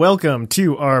 And welcome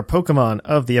to our Pokemon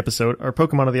of the episode. Our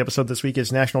Pokemon of the episode this week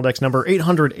is National Dex number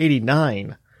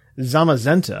 889,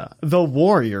 Zamazenta, the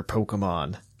warrior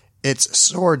Pokemon. Its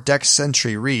Sword Dex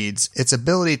Sentry reads, its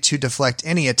ability to deflect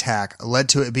any attack led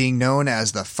to it being known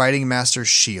as the Fighting Master's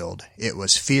Shield. It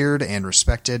was feared and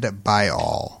respected by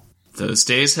all. Those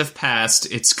days have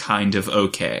passed. It's kind of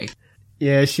okay.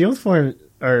 Yeah, shield form...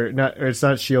 it's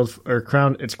not shield or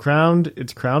crown. It's crowned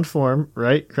form,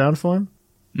 right? Crown form?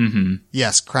 Mm-hmm.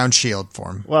 Yes, crown shield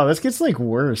form. Wow, this gets like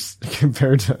worse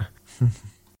compared to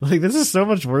like this is so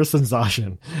much worse than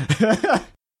Zacian.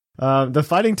 The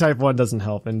fighting type one doesn't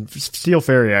help, and Steel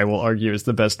Fairy, I will argue, is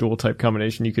the best dual type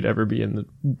combination you could ever be in the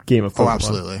game of Pokemon. Oh,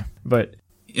 absolutely. But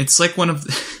it's like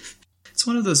it's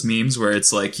one of those memes where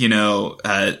it's like,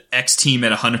 X team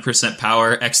at 100%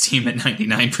 power, X team at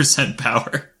 99%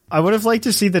 power. I would have liked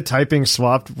to see the typing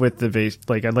swapped with the base.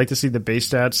 Like, I'd like to see the base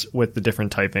stats with the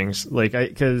different typings. Like,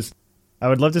 because I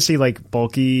would love to see, like,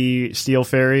 bulky Steel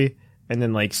Fairy and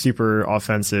then, like, super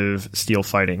offensive Steel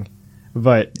Fighting.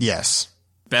 But Yes.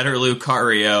 Better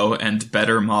Lucario and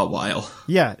better Mawile.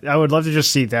 yeah, I would love to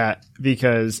just see that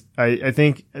because I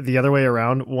think the other way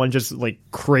around, one just, like,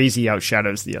 crazy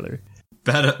outshadows the other.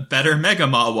 Better Mega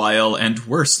Mawile and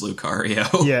worse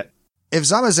Lucario. Yeah. If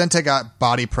Zamazenta got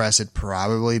body press, it'd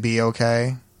probably be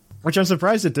okay. Which I'm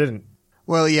surprised it didn't.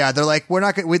 Well, yeah, they're like, we're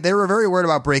not gonna, they were very worried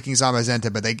about breaking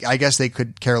Zamazenta, but I guess they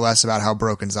could care less about how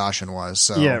broken Zacian was,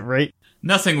 so. Yeah, right?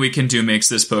 Nothing we can do makes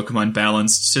this Pokemon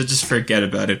balanced, so just forget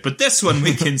about it. But this one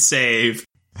we can save.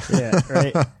 Yeah,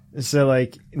 right. So,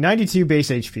 like, 92 base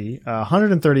HP,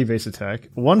 130 base attack,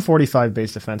 145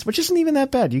 base defense, which isn't even that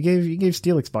bad. You gave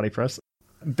Steelix body press.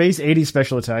 Base 80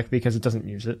 special attack because it doesn't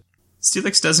use it.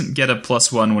 Steelix doesn't get a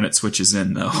 +1 when it switches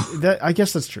in, though. I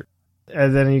guess that's true.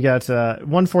 And then you got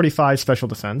 145 special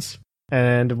defense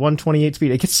and 128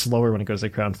 speed. It gets slower when it goes to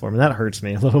ground form, and that hurts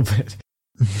me a little bit.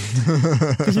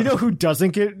 Because you know who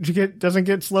doesn't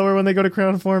get slower when they go to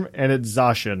ground form? And it's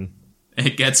Zacian.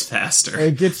 It gets faster.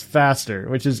 It gets faster,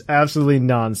 which is absolutely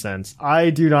nonsense. I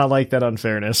do not like that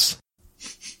unfairness.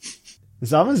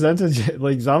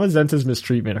 Zamazenta's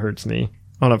mistreatment hurts me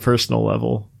on a personal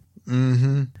level.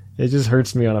 Mm-hmm. It just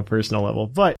hurts me on a personal level.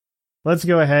 But let's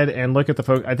go ahead and look at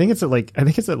the I think it's at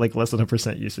less than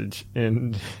 1% usage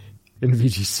in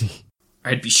VGC.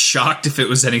 I'd be shocked if it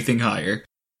was anything higher.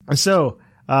 So,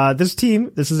 this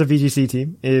is a VGC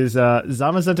team, is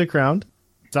Zamazenta crowned.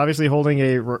 It's obviously holding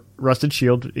a rusted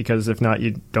shield, because if not,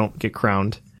 you don't get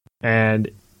crowned. And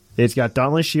it's got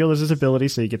Dauntless Shield as its ability,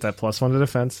 so you get that +1 to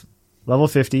defense. Level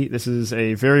 50. This is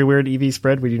a very weird EV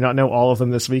spread. We do not know all of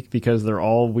them this week, because they're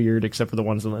all weird, except for the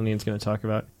ones that Lillian's going to talk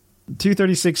about.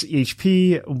 236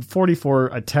 HP, 44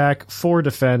 attack, 4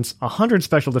 defense, 100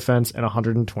 special defense, and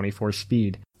 124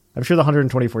 speed. I'm sure the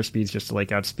 124 speed is just to,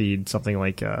 like, outspeed something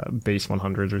like base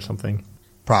 100 or something.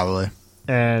 Probably.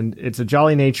 And it's a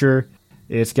jolly nature.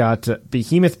 It's got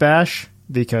Behemoth Bash,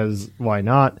 because why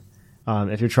not?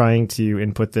 If you're trying to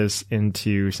input this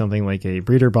into something like a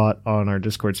breeder bot on our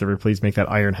Discord server, please make that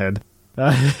Iron Head.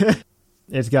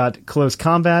 It's got Close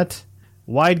Combat,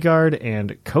 Wide Guard,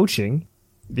 and Coaching,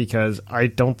 because I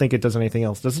don't think it does anything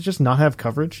else. Does it just not have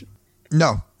coverage?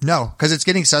 No, because it's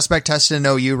getting suspect tested in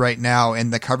OU right now,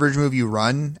 and the coverage move you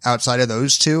run outside of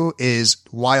those two is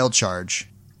Wild Charge.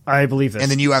 I believe this.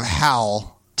 And then you have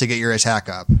Howl to get your attack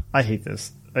up. I hate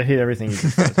this. I hate everything you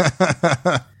just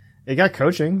said. It got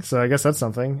Coaching, so I guess that's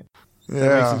something.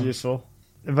 That makes it useful.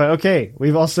 But okay,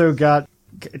 we've also got...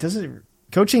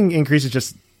 Coaching increases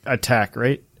just attack,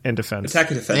 right? And defense.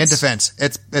 Attack and defense. And defense.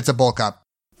 It's a bulk up.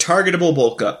 Targetable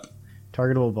bulk up.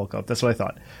 Targetable bulk up. That's what I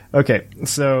thought. Okay,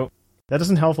 so... That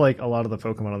doesn't help, like, a lot of the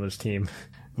Pokemon on this team,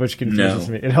 which confuses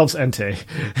me. It helps Entei.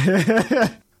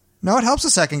 No, it helps the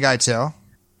second guy, too.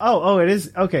 Oh, it is?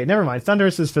 Okay, never mind.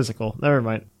 Thundurus is physical. Never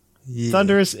mind. Yeah.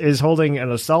 Thundurus is holding an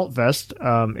Assault Vest.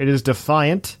 It is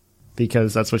Defiant,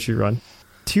 because that's what you run.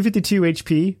 252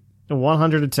 HP,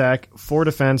 100 attack, 4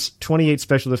 defense, 28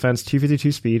 special defense,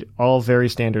 252 speed. All very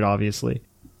standard, obviously.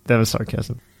 That was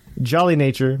sarcasm. Jolly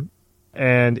nature,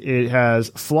 and it has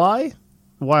Fly...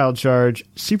 Wild Charge,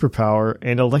 Superpower,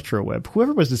 and Electro Web.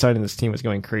 Whoever was designing this team was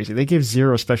going crazy. They gave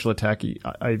 0 special attack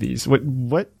IVs.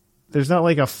 What? There's not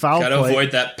like a foul Gotta play.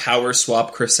 avoid that power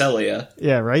swap Cresselia.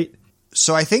 Yeah, right?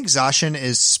 So I think Zacian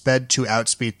is sped to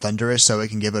outspeed Thundurus so it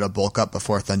can give it a bulk up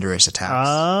before Thundurus attacks.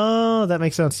 Oh, that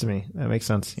makes sense to me. That makes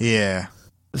sense. Yeah.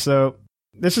 So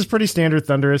this is pretty standard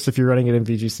Thundurus if you're running it in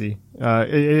VGC.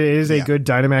 It is a good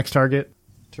Dynamax target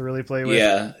to really play with.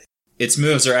 Yeah. Its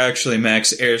moves are actually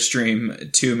max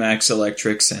Airstream, 2 max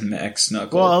Electrics, and max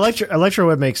Knuckle. Well, Electro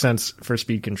Web makes sense for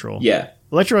speed control. Yeah.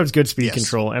 Electro Web's good speed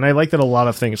control, and I like that a lot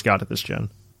of things got it this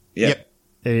gen. Yep.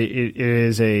 It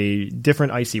is a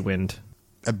different Icy Wind.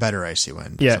 A better Icy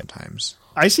Wind sometimes.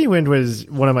 Icy Wind was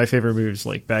one of my favorite moves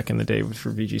like back in the day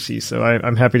for VGC, so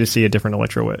I'm happy to see a different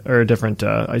a different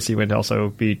Icy Wind also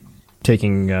be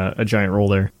taking a giant role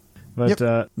there.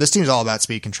 But this team's all about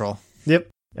speed control. Yep.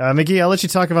 McGee, I'll let you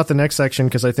talk about the next section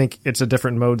because I think it's a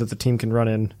different mode that the team can run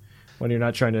in when you're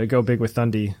not trying to go big with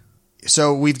Thundy.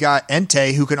 So we've got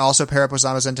Entei, who can also pair up with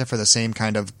Zamazenta for the same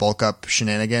kind of bulk up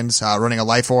shenanigans, running a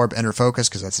Life Orb, Enter Focus,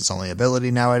 because that's its only ability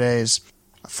nowadays.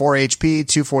 4 HP,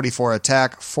 244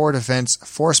 attack, 4 defense,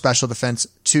 4 special defense,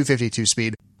 252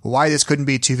 speed. Why this couldn't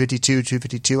be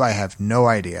 252, I have no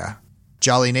idea.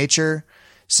 Jolly Nature,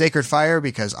 Sacred Fire,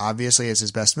 because obviously it's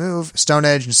his best move, Stone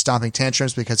Edge and Stomping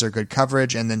Tantrums because they're good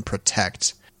coverage, and then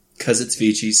Protect. Because it's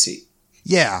VGC.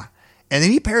 Yeah. And then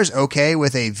he pairs okay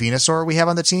with a Venusaur we have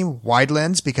on the team, Wide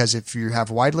Lens, because if you have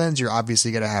Wide Lens, you're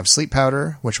obviously going to have Sleep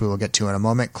Powder, which we will get to in a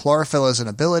moment. Chlorophyll is an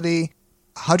ability,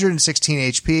 116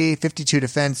 HP, 52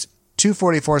 defense,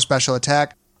 244 special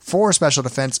attack, 4 special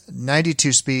defense,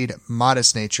 92 speed,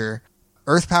 modest nature.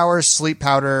 Earth Power, Sleep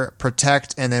Powder,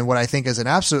 Protect, and then what I think is an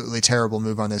absolutely terrible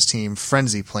move on this team,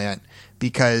 Frenzy Plant,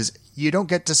 because you don't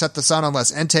get to set the sun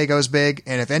unless Entei goes big,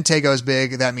 and if Entei goes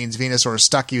big, that means Venusaur is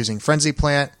stuck using Frenzy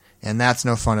Plant, and that's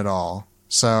no fun at all.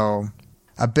 So,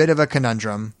 a bit of a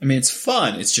conundrum. I mean, it's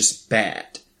fun, it's just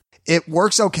bad. It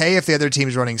works okay if the other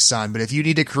team's running Sun, but if you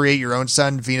need to create your own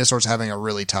Sun, Venusaur's having a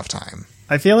really tough time.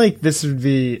 I feel like this would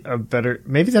be a better...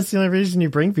 Maybe that's the only reason you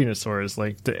bring Venusaur is,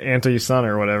 like, to anti-sun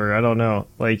or whatever. I don't know.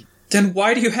 Like, then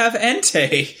why do you have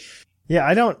Entei? Yeah,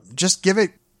 I don't... Just give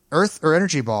it Earth or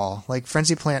Energy Ball. Like,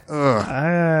 Frenzy Plant,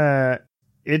 ugh.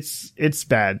 It's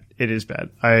bad. It is bad.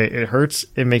 It hurts.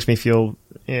 It makes me feel...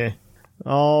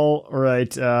 All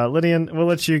right. Lydian, we'll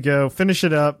let you go. Finish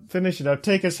it up.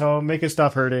 Take us home. Make us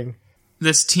stop hurting.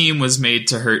 This team was made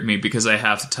to hurt me because I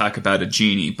have to talk about a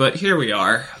genie, but here we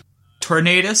are.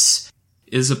 Tornadus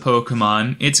is a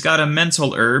Pokemon. It's got a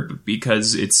mental herb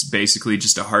because it's basically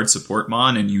just a hard support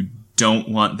mon and you don't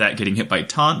want that getting hit by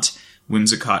Taunt.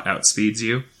 Whimsicott outspeeds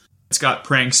you. It's got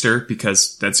Prankster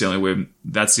because that's the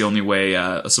only way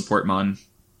a support mon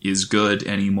is good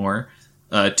anymore.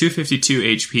 252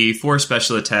 HP, 4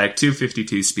 special attack,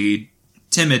 252 speed,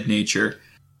 timid nature.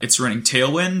 It's running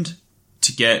Tailwind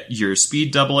to get your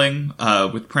speed doubling.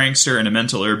 With Prankster and a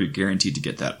mental herb, you're guaranteed to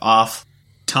get that off.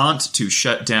 Taunt to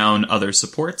shut down other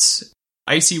supports,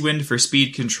 Icy Wind for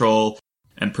speed control,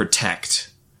 and Protect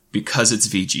because it's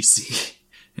VGC.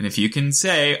 And if you can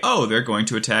say, oh, they're going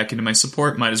to attack into my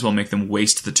support, might as well make them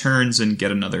waste the turns and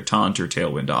get another Taunt or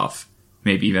Tailwind off.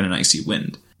 Maybe even an Icy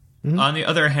Wind. Mm-hmm. On the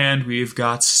other hand, we've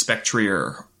got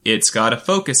Spectrier. It's got a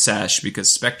Focus Sash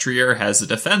because Spectrier has the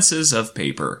defenses of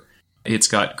paper. It's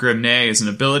got Grimnay as an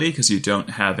ability because you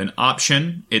don't have an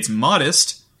option. It's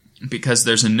Modest because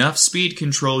there's enough speed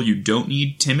control, you don't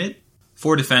need Timid.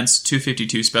 4 defense,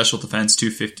 252 special defense,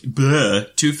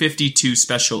 252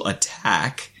 special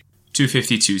attack,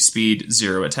 252 speed,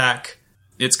 0 attack.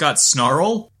 It's got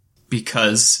Snarl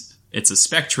because it's a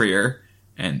Spectrier,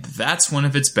 and that's one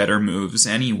of its better moves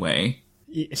anyway.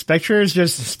 Spectrier is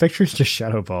just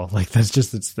Shadow Ball. Like, that's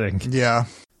just its thing. Yeah.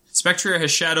 Spectrier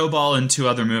has Shadow Ball and 2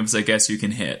 other moves I guess you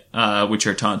can hit, which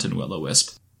are Taunt and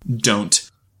Will-O-Wisp. Don't.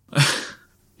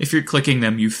 If you're clicking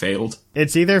them, you failed.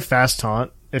 It's either Fast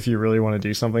Taunt, if you really want to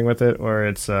do something with it, or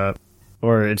it's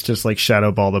just like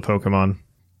Shadow Ball the Pokemon.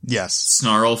 Yes.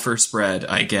 Snarl for spread,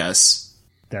 I guess.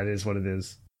 That is what it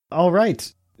is. All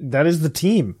right. That is the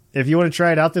team. If you want to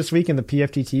try it out this week in the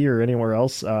PFTT or anywhere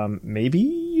else, maybe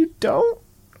you don't.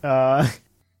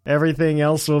 Everything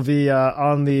else will be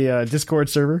on the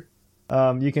Discord server.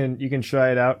 You can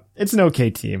try it out. It's an okay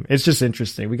team. It's just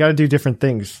interesting. We got to do different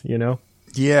things, you know?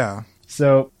 Yeah.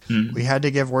 So we had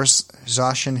to give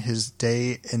Zacian his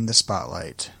day in the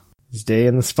spotlight. His day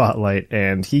in the spotlight,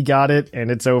 and he got it,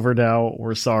 and it's over now.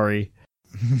 We're sorry.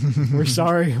 We're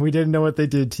sorry. We didn't know what they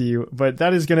did to you, but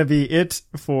that is going to be it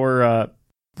for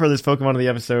this Pokemon of the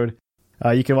episode.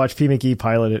 You can watch P. McGee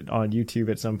pilot it on YouTube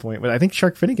at some point, but I think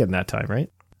Shark Finnegan that time, right?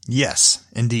 Yes,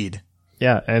 indeed.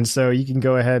 Yeah, and so you can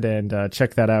go ahead and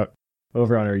check that out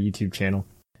over on our YouTube channel.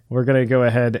 We're going to go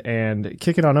ahead and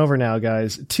kick it on over now,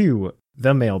 guys, to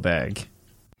the mailbag.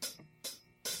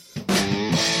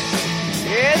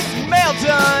 It's mail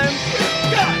time!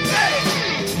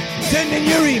 Send in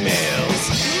your emails!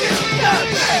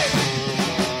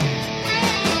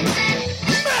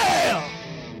 Mail!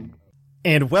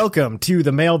 And welcome to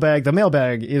the mailbag. The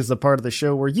mailbag is the part of the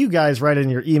show where you guys write in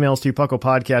your emails to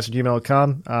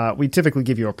pucklepodcast@gmail.com. We typically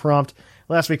give you a prompt.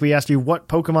 Last week we asked you, what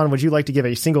Pokemon would you like to give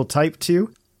a single type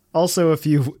to? Also, if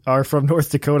you are from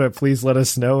North Dakota, please let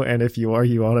us know. And if you are,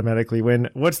 you automatically win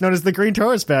what's known as the Green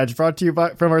Tauros badge, brought to you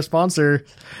from our sponsor,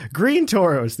 Green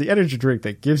Tauros, the energy drink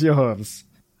that gives you hooves.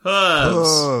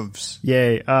 Hooves.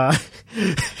 Yay.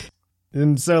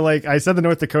 And so, like, I said the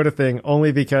North Dakota thing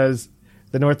only because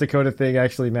the North Dakota thing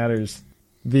actually matters.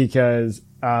 Because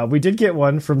we did get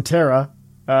one from Tara,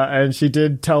 and she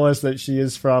did tell us that she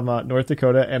is from North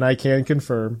Dakota, and I can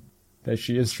confirm that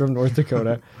she is from North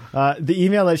Dakota. The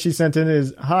email that she sent in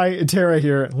is, "Hi, Tara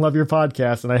here. Love your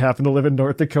podcast, and I happen to live in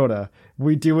North Dakota.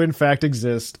 We do, in fact,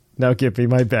 exist. Now give me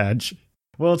my badge."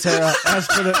 Well, Tara,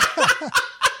 ask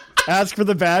for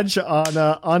the badge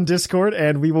on Discord,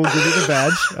 and we will give you the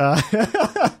badge.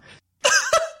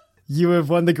 You have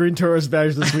won the Green Tauros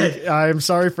badge this week. I'm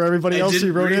sorry for everybody else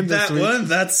who wrote in this week. One.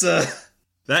 That's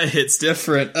that hits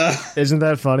different. Isn't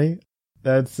that funny?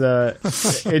 That's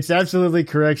it's absolutely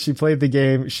correct. She played the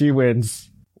game. She wins.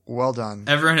 Well done.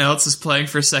 Everyone else is playing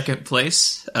for second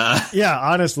place. Yeah,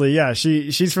 honestly, yeah.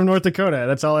 She's from North Dakota.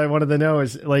 That's all I wanted to know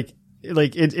is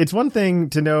it's one thing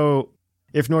to know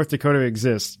if North Dakota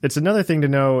exists. It's another thing to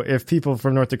know if people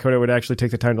from North Dakota would actually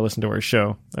take the time to listen to our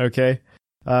show. Okay.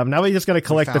 Now we just got to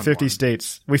collect the 50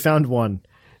 states. We found one.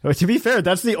 To be fair,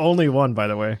 that's the only one, by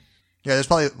the way. Yeah, there's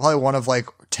probably one of like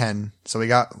 10. So we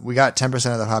got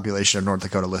 10% of the population of North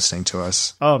Dakota listening to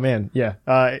us. Oh man, yeah.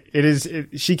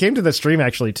 She came to the stream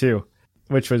actually too,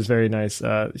 which was very nice.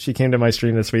 She came to my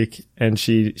stream this week and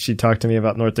she talked to me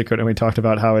about North Dakota, and we talked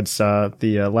about how it's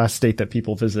the last state that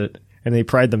people visit, and they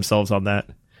pride themselves on that.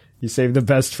 You save the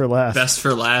best for last. Best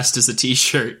for last is a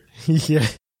t-shirt. Yeah.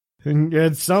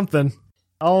 It's something.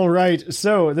 All right.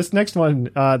 So this next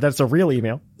one, that's a real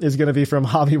email, is going to be from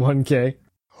Hobby1K.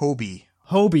 Hobie.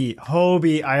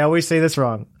 I always say this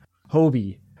wrong.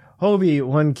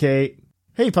 Hobie1K.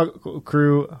 Hey, Puck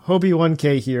Crew.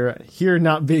 Hobie1K here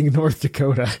not being North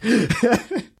Dakota.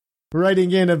 Writing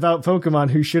in about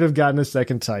Pokemon who should have gotten a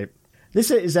second type.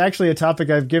 This is actually a topic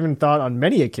I've given thought on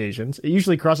many occasions. It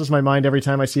usually crosses my mind every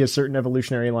time I see a certain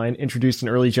evolutionary line introduced in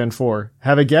early Gen 4.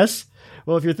 Have a guess?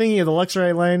 Well, if you're thinking of the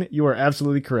Luxray line, you are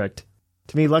absolutely correct.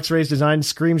 To me, Luxray's design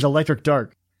screams electric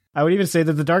dark. I would even say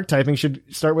that the dark typing should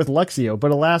start with Luxio,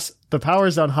 but alas, the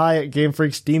powers on high at Game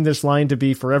Freaks deem this line to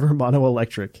be forever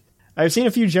mono-electric. I've seen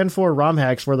a few Gen 4 ROM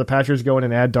hacks where the patchers go in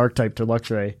and add dark type to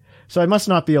Luxray, so I must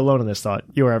not be alone in this thought.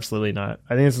 You are absolutely not.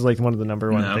 I think this is like one of the number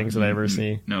one things that I ever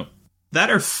see. No. That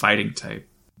or fighting type.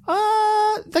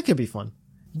 That could be fun.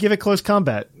 Give it close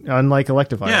combat, unlike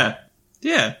Electivire.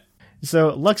 Yeah.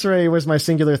 So, Luxray was my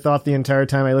singular thought the entire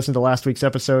time I listened to last week's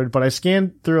episode, but I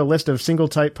scanned through a list of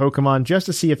single-type Pokemon just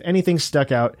to see if anything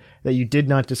stuck out that you did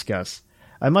not discuss.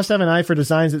 I must have an eye for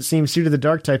designs that seem suited the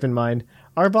dark type in mind.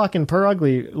 Arbok and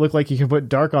Purugly look like you can put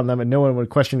dark on them and no one would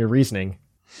question your reasoning.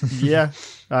 Yeah,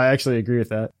 I actually agree with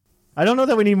that. I don't know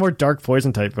that we need more dark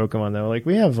poison-type Pokemon, though. Like,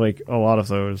 we have, like, a lot of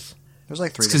those. There's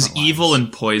like 3 because evil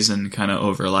and poison kind of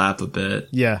overlap a bit.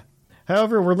 Yeah.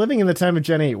 However, we're living in the time of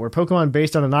Gen 8 where Pokemon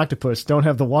based on an octopus don't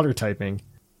have the water typing.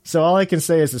 So all I can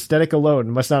say is aesthetic alone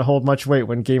must not hold much weight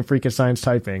when Game Freak assigns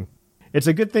typing. It's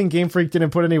a good thing Game Freak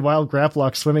didn't put any wild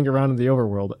Grapplock swimming around in the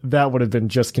overworld. That would have been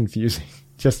just confusing.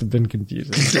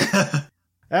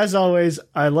 As always,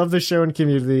 I love the show and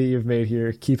community you've made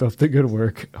here. Keep up the good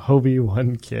work.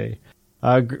 Hobie1K.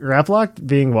 Grapplock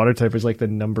being water type is like the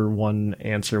number one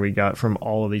answer we got from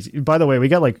all of these. By the way, we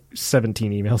got like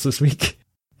 17 emails this week.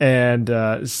 And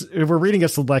we're reading a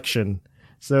selection.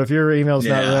 So if your email's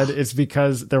not read, it's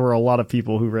because there were a lot of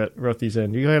people who wrote these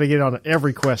in. You got to get on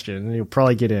every question, and you'll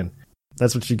probably get in.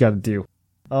 That's what you got to do.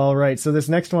 All right. So this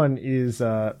next one is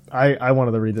I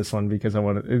wanted to read this one because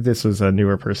this was a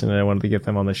newer person, and I wanted to get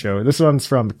them on the show. This one's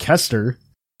from Kester.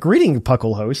 Greeting,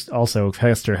 Puckle host. Also,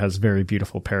 Kester has very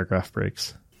beautiful paragraph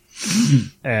breaks.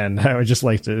 And I would just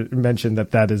like to mention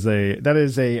that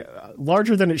is a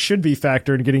larger than it should be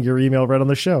factor in getting your email read on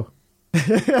the show.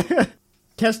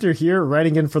 Kester here,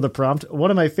 writing in for the prompt. One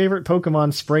of my favorite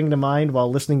Pokemon sprang to mind while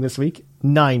listening this week,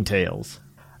 Ninetales.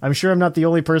 I'm sure I'm not the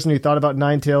only person who thought about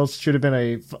Ninetales should have been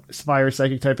a fire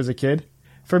psychic type as a kid.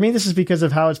 For me, this is because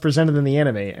of how it's presented in the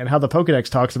anime and how the Pokedex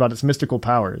talks about its mystical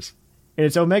powers. In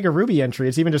its Omega Ruby entry,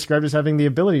 it's even described as having the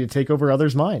ability to take over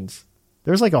others' minds.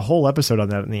 There's like a whole episode on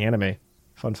that in the anime.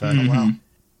 Fun fact. Mm-hmm. Wow.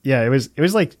 Yeah, it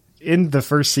was like in the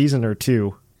first season or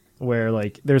two where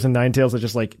like there's a Ninetales that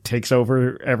just like takes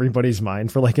over everybody's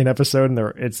mind for like an episode, and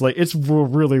it's a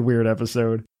really weird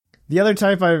episode. The other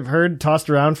type I've heard tossed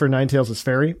around for Ninetales is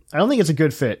Fairy. I don't think it's a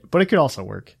good fit, but it could also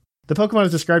work. The Pokemon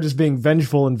is described as being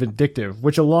vengeful and vindictive,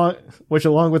 which along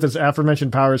with its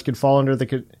aforementioned powers could fall under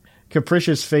the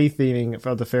capricious faith theming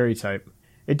of the Fairy type.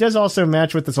 It does also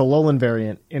match with this Alolan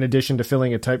variant, in addition to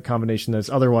filling a type combination that's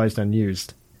otherwise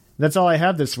unused. That's all I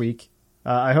have this week.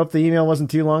 I hope the email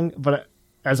wasn't too long, but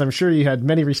as I'm sure you had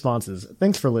many responses.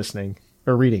 Thanks for listening,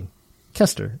 or reading.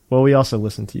 Kester, well, we also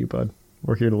listen to you, bud.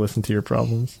 We're here to listen to your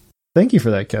problems. Thank you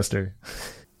for that, Kester.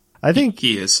 I think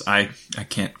he is. I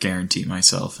can't guarantee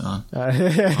myself on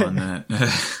that.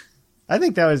 I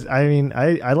think that was,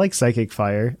 I like Psychic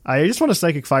Fire. I just want a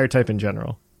Psychic Fire type in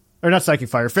general. Or not Psychic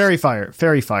Fire, Fairy Fire.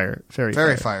 Fairy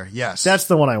Fire, yes. That's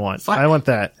the one I want. I want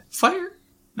that. Fire?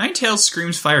 Ninetales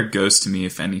screams Fire Ghost to me,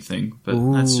 if anything,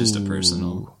 but that's just a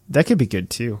personal. That could be good,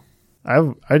 too.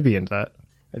 I'd be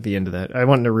into that. I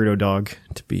want Naruto Dog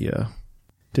to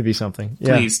be something.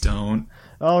 Yeah. Please don't.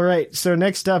 All right, so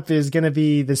next up is going to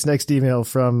be this next email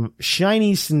from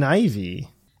Shiny Snivy.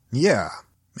 Yeah,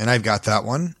 and I've got that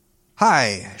one.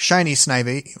 Hi, Shiny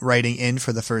Snivy writing in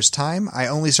for the first time. I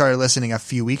only started listening a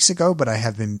few weeks ago, but I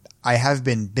have been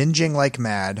binging like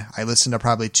mad. I listen to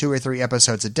probably 2 or 3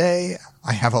 episodes a day.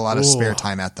 I have a lot of spare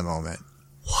time at the moment.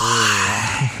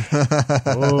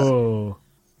 Oh,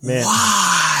 man.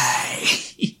 Why?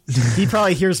 He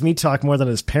probably hears me talk more than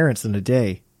his parents in a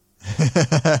day.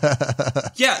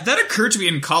 Yeah, that occurred to me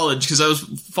in college because I was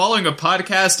following a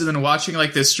podcast and then watching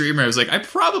like this streamer. I was like, I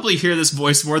probably hear this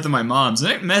voice more than my mom's,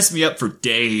 and it messed me up for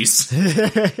days.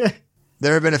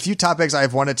 There have been a few topics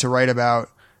I've wanted to write about,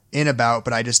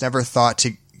 but I just never thought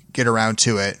to get around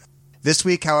to it. This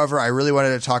week, however, I really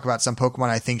wanted to talk about some Pokemon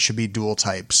I think should be dual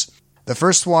types. The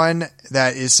first one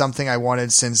that is something I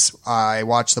wanted since I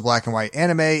watched the black and white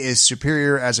anime is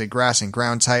Superior as a grass and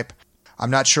ground type. I'm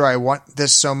not sure I want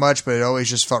this so much, but it always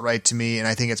just felt right to me, and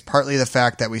I think it's partly the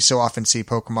fact that we so often see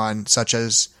Pokemon such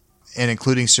as, and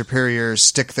including Superior,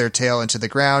 stick their tail into the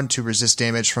ground to resist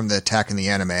damage from the attack in the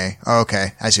anime. Oh,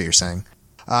 okay, I see what you're saying.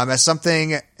 As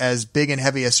something as big and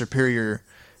heavy as Superior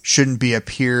shouldn't be a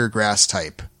pure grass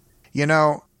type. You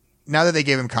know, now that they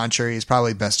gave him Contrary, he's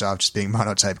probably best off just being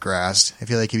monotype grass. I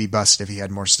feel like he'd be busted if he had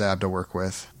more stab to work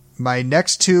with. My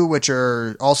next 2, which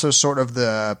are also sort of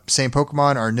the same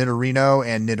Pokemon, are Nidorino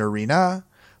and Nidorina.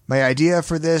 My idea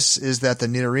for this is that the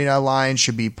Nidorina line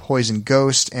should be Poison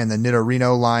Ghost and the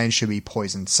Nidorino line should be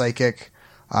Poison Psychic.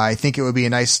 I think it would be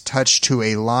a nice touch to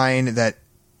a line that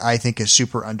I think is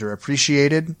super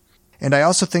underappreciated. And I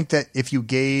also think that if you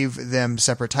gave them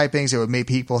separate typings, it would make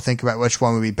people think about which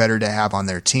one would be better to have on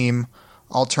their team.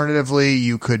 Alternatively,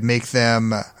 you could make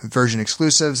them version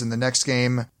exclusives in the next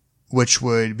game, which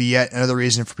would be yet another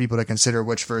reason for people to consider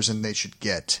which version they should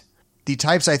get. The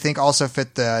types, I think, also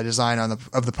fit the design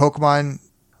of the Pokemon.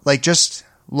 Like, just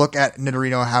look at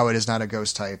Nidorino, how it is not a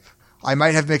ghost type. I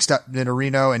might have mixed up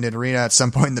Nidorino and Nidorina at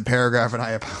some point in the paragraph, and I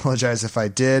apologize if I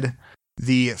did.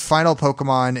 The final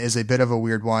Pokemon is a bit of a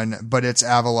weird one, but it's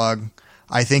Avalugg.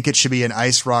 I think it should be an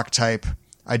Ice Rock type.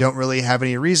 I don't really have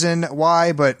any reason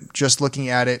why, but just looking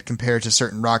at it compared to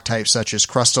certain rock types such as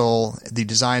Crustle, the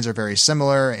designs are very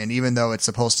similar, and even though it's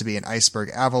supposed to be an Iceberg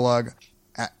Avalugg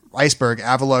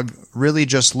really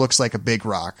just looks like a big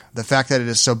rock. The fact that it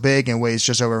is so big and weighs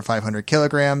just over 500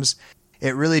 kilograms,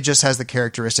 it really just has the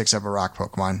characteristics of a rock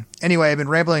Pokemon. Anyway, I've been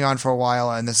rambling on for a while,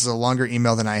 and this is a longer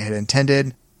email than I had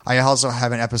intended. I also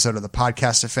have an episode of the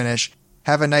podcast to finish.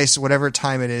 Have a nice whatever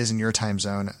time it is in your time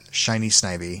zone, Shiny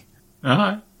Snivy.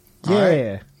 Uh-huh.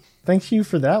 Yeah. Right. Thank you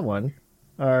for that one.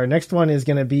 Our next one is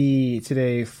going to be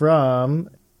today from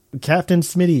Captain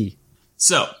Smitty.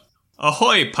 So,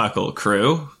 ahoy, Puckle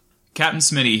crew. Captain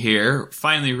Smitty here,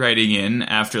 finally writing in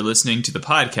after listening to the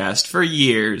podcast for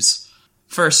years.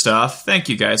 First off, thank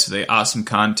you guys for the awesome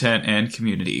content and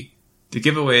community. The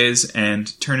giveaways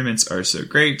and tournaments are so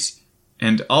great,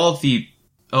 and all the,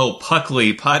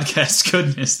 Puckly podcast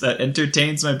goodness that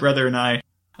entertains my brother and I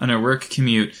on our work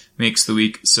commute makes the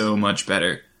week so much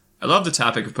better. I love the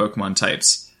topic of Pokemon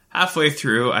types. Halfway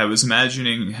through, I was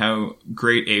imagining how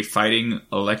great a fighting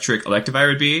electric Electivire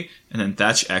would be, and then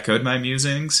Thatch echoed my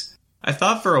musings. I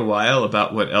thought for a while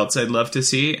about what else I'd love to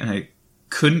see, and I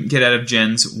couldn't get out of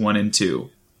Gens 1 and 2.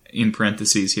 In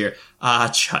parentheses here,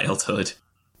 childhood.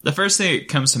 The first thing that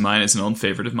comes to mind is an old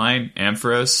favorite of mine,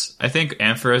 Ampharos. I think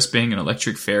Ampharos being an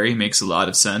electric fairy makes a lot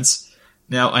of sense.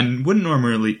 Now, I wouldn't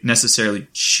normally necessarily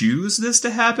choose this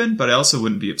to happen, but I also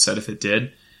wouldn't be upset if it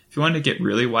did. If you wanted to get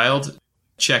really wild,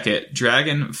 check it.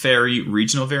 Dragon Fairy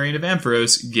regional variant of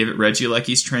Ampharos, give it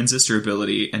Regieleki's transistor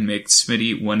ability, and make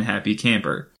Smitty one happy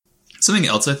camper. Something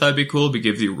else I thought would be cool would be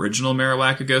give the original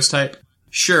Marowak a ghost type.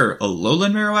 Sure,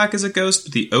 Alolan Marowak is a ghost,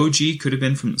 but the OG could have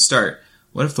been from the start.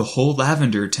 What if the whole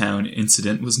Lavender Town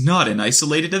incident was not an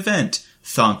isolated event?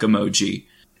 Thonk emoji.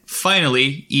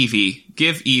 Finally, Eevee.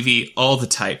 Give Eevee all the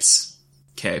types.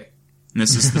 Okay. And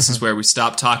this is where we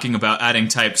stop talking about adding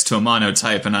types to a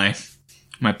monotype, and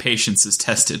my patience is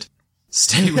tested.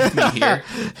 Stay with me here.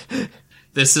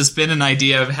 This has been an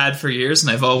idea I've had for years,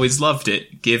 and I've always loved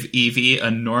it. Give Eevee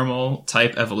a normal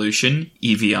type evolution,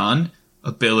 Evian.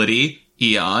 Ability,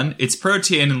 Eon. It's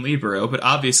Protean and Libero, but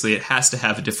obviously it has to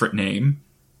have a different name.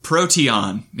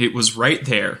 Proteon. It was right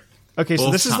there. Okay,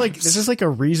 so this is like a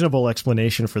reasonable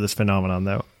explanation for this phenomenon,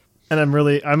 though. And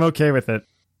I'm okay with it.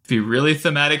 Be really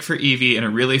thematic for Eevee and a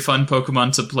really fun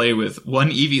Pokemon to play with. One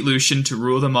Eeveelution to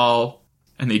rule them all.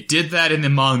 And they did that in the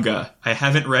manga. I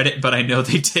haven't read it, but I know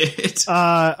they did.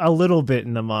 A little bit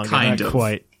in the manga, not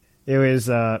quite. It was,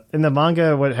 in the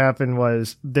manga, what happened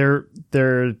was there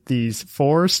are these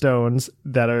 4 stones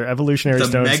that are evolutionary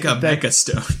stones. Mega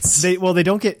stones. They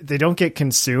don't get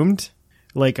consumed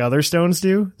like other stones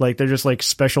do. Like, they're just like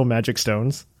special magic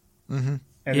stones. Mm-hmm.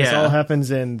 And this all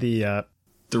happens in the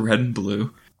red and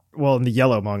blue. Well, in the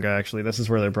yellow manga, actually. This is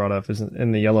where they're brought up, is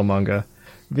in the yellow manga.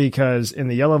 Because in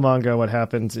the yellow manga, what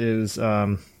happens is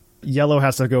Yellow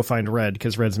has to go find Red,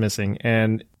 because Red's missing.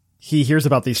 And he hears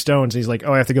about these stones, and he's like,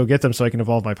 oh, I have to go get them so I can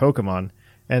evolve my Pokemon.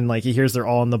 And, like, he hears they're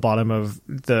all in the bottom of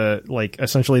the, like,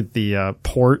 essentially the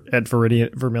port at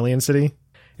Vermilion City.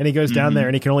 And he goes down there,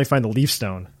 and he can only find the Leaf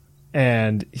Stone.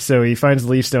 And so he finds the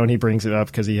Leaf Stone, he brings it up,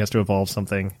 because he has to evolve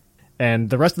something.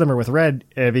 And the rest of them are with Red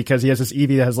because he has this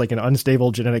Eevee that has like an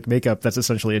unstable genetic makeup that's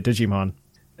essentially a Digimon,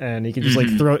 and he can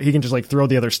just throw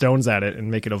the other stones at it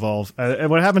and make it evolve. And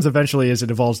what happens eventually is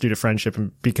it evolves due to friendship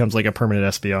and becomes like a permanent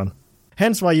Espeon.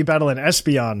 Hence why you battle an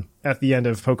Espeon at the end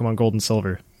of Pokemon Gold and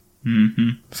Silver.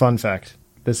 Fun fact.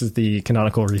 This is the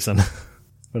canonical reason.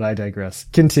 But I digress.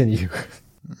 Continue.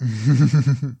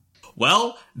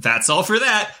 Well, that's all for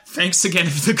that. Thanks again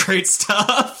for the great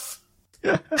stuff.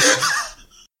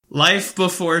 Life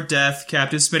Before Death,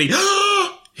 Captain Smitty.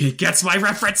 He gets my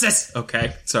references!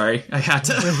 Okay, sorry. I had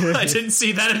to. I didn't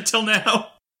see that until now.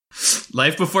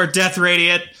 Life Before Death,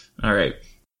 Radiant. Alright.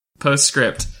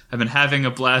 Postscript. I've been having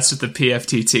a blast with the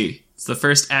PFTT. It's the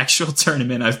first actual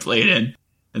tournament I've played in,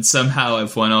 and somehow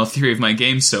I've won all 3 of my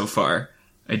games so far.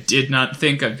 I did not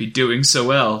think I'd be doing so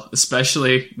well,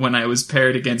 especially when I was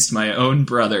paired against my own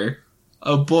brother.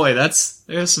 Oh boy,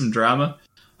 there's some drama.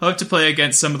 Hope to play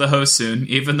against some of the hosts soon,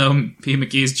 even though P.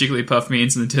 McGee's Jigglypuff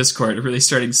memes in the Discord are really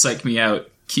starting to psych me out.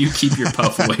 You keep your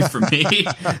puff away from me.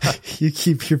 You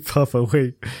keep your puff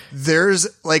away. There's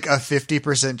like a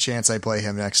 50% chance I play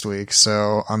him next week,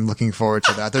 so I'm looking forward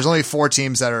to that. There's only 4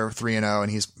 teams that are 3-0,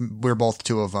 and we're both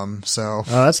 2 of them, so.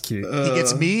 Oh, that's cute. He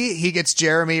gets me, he gets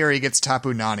Jeremy, or he gets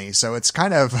Tapu Nani, so it's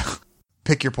kind of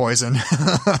pick your poison.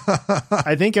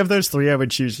 I think of those 3, I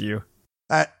would choose you.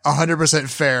 At 100%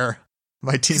 fair.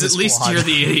 My team is at least flawed. you're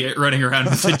the idiot running around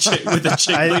with a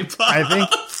Jigglypuff.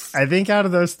 I think out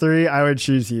of those 3, I would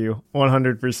choose you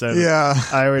 100%. Yeah,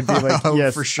 I would be like,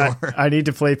 yes, for sure. I need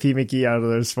to play P. McGee out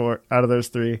of those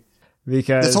 3,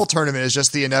 because this whole tournament is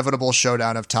just the inevitable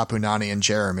showdown of Tapu Nani and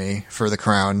Jeremy for the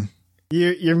crown.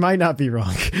 You might not be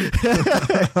wrong.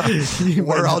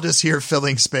 We're all just here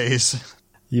filling space.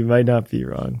 You might not be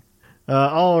wrong.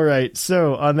 All right.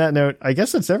 So on that note, I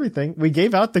guess that's everything. We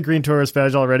gave out the Green Taurus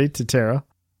badge already to Tara.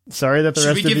 Sorry that the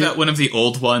rest of you... Should we give out one of the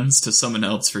old ones to someone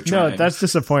else for trying? No, that's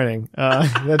disappointing.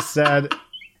 That's sad.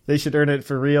 They should earn it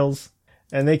for reals.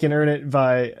 And they can earn it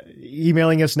by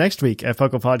emailing us next week at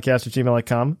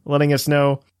pucklepodcast@gmail.com, letting us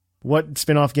know what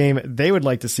spin-off game they would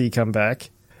like to see come back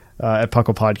at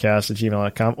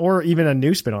pucklepodcast@gmail.com, or even a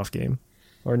new spin-off game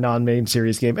or non-main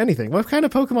series game, anything. What kind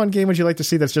of Pokemon game would you like to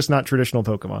see that's just not traditional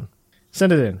Pokemon?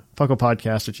 Send it in,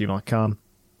 pucklepodcast@gmail.com.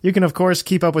 You can, of course,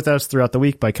 keep up with us throughout the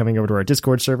week by coming over to our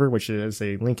Discord server, which is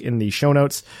a link in the show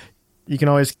notes. You can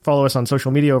always follow us on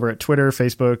social media over at Twitter,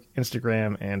 Facebook,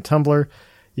 Instagram, and Tumblr.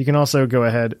 You can also go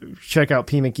ahead, check out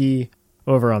P. McGee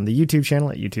over on the YouTube channel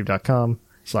at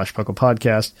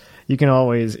youtube.com/PucklePodcast. You can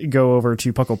always go over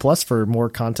to Puckle Plus for more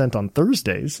content on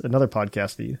Thursdays, another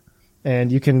podcast feed.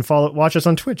 And you can watch us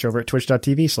on Twitch over at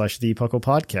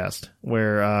twitch.tv/ThePucklePodcast,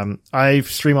 where I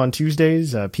stream on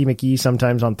Tuesdays, P. McGee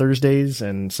sometimes on Thursdays,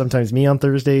 and sometimes me on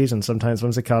Thursdays, and sometimes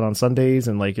Whimsicott on Sundays,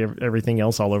 and like everything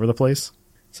else all over the place.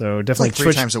 So definitely it's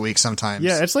like 3 times a week sometimes.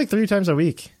 Yeah, it's like 3 times a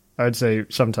week, I would say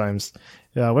sometimes.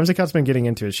 Yeah, Whimsicott's been getting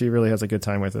into it. She really has a good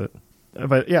time with it.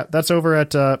 But yeah, that's over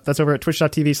at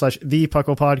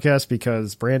twitch.tv/ThePucklePodcast,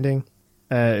 because branding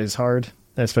is hard.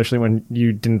 Especially when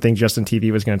you didn't think Justin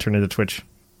TV was going to turn into Twitch.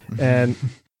 And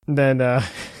then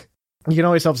you can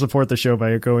always help support the show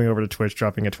by going over to Twitch,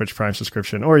 dropping a Twitch Prime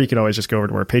subscription, or you can always just go over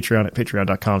to our Patreon at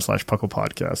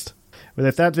patreon.com/PucklePodcast.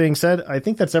 With that being said, I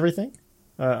think that's everything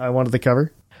I wanted to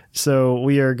cover. So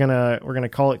we're gonna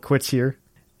call it quits here.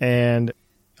 And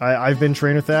I've been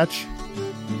Trainer Thatch.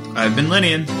 I've been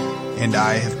Linian. And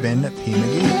I have been P.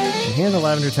 McGee. And here in the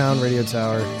Lavender Town Radio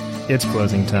Tower, it's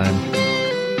closing time.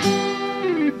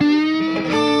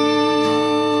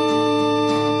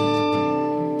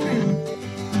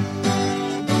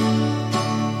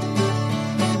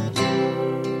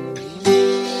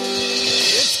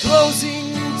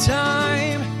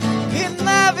 Time in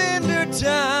Lavender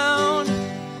Town.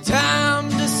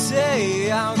 Time to say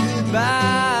our goodbyes.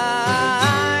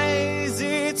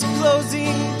 It's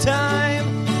closing time.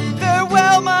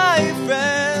 Farewell, my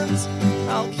friends.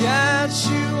 I'll catch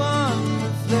you on the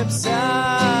flip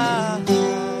side.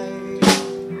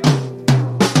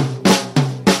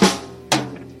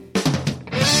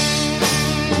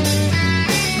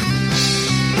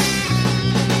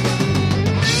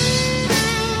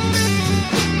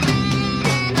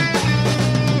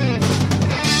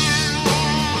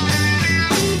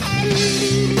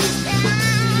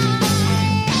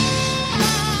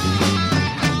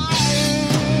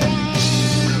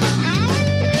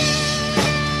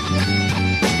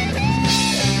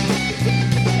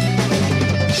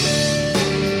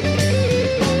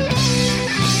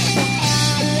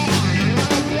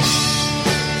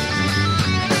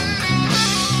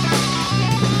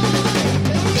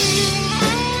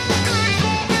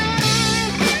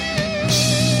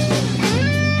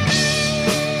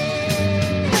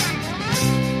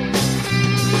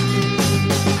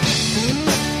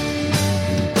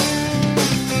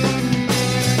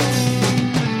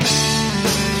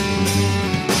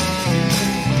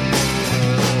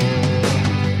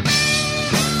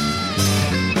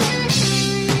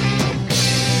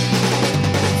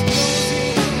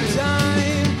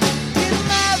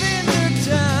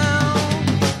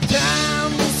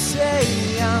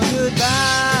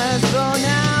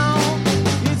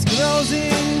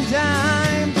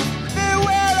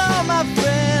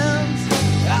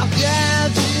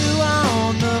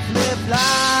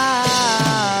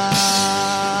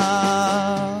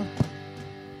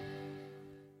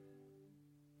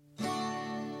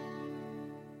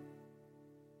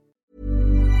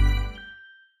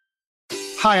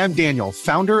 Hi, I'm Daniel,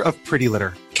 founder of Pretty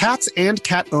Litter. Cats and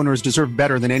cat owners deserve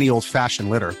better than any old-fashioned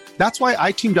litter. That's why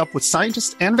I teamed up with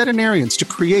scientists and veterinarians to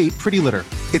create Pretty Litter.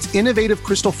 Its innovative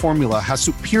crystal formula has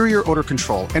superior odor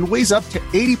control and weighs up to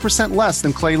 80% less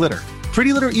than clay litter.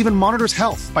 Pretty Litter even monitors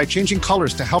health by changing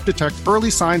colors to help detect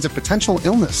early signs of potential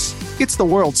illness. It's the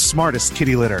world's smartest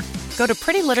kitty litter. Go to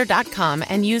prettylitter.com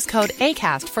and use code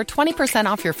ACAST for 20%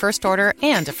 off your first order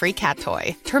and a free cat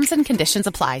toy. Terms and conditions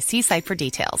apply. See site for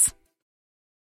details.